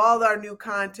alerts of all our new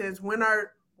contents when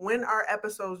our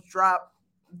episodes drop.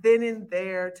 Then and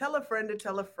there, tell a friend to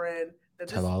tell a friend that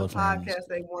this is the podcast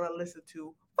they want to listen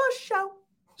to. For sure.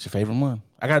 It's your favorite one.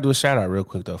 I got to do a shout out real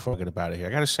quick, though, before I get up out of here. I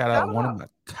got to shout out one of my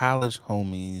college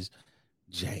homies,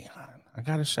 Jayon. I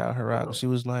got to shout her out. She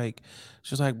was like,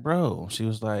 bro, she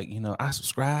was like, you know, I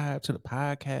subscribed to the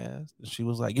podcast. And she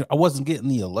was like, you know, I wasn't getting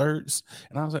the alerts.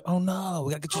 And I was like, oh, no,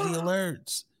 we got to get you the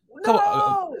alerts.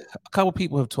 A couple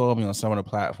people have told me on some of the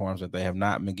platforms that they have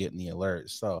not been getting the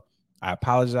alerts. So I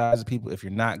apologize to people if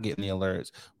you're not getting the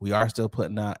alerts. We are still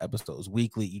putting out episodes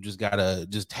weekly. You just got to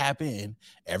just tap in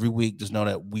every week. Just know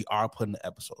that we are putting the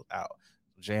episodes out.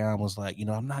 Jayon was like, you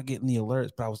know, I'm not getting the alerts,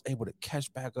 but I was able to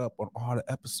catch back up on all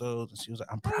the episodes. And she was like,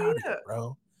 I'm proud of you,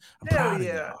 bro. I'm proud of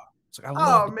y'all. It's like, I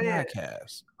love the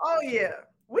podcast. Oh yeah.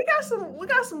 We got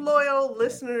some loyal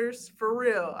listeners for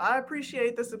real. I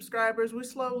appreciate the subscribers. We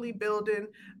slowly building,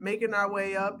 making our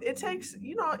way up. It takes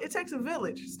a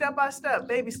village, step by step,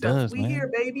 baby steps. We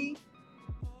here, baby.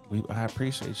 I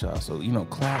appreciate y'all. So, you know,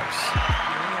 claps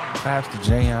to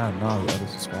Jayon and all the other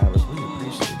subscribers. We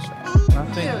appreciate y'all. And I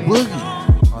think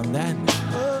Boogie on that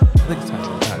note,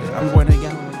 I'm going to go.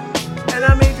 And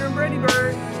I'm Adrian Brady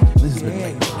Bird. This has been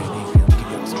Adrian. I'm gonna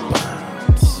give y'all some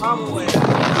bombs.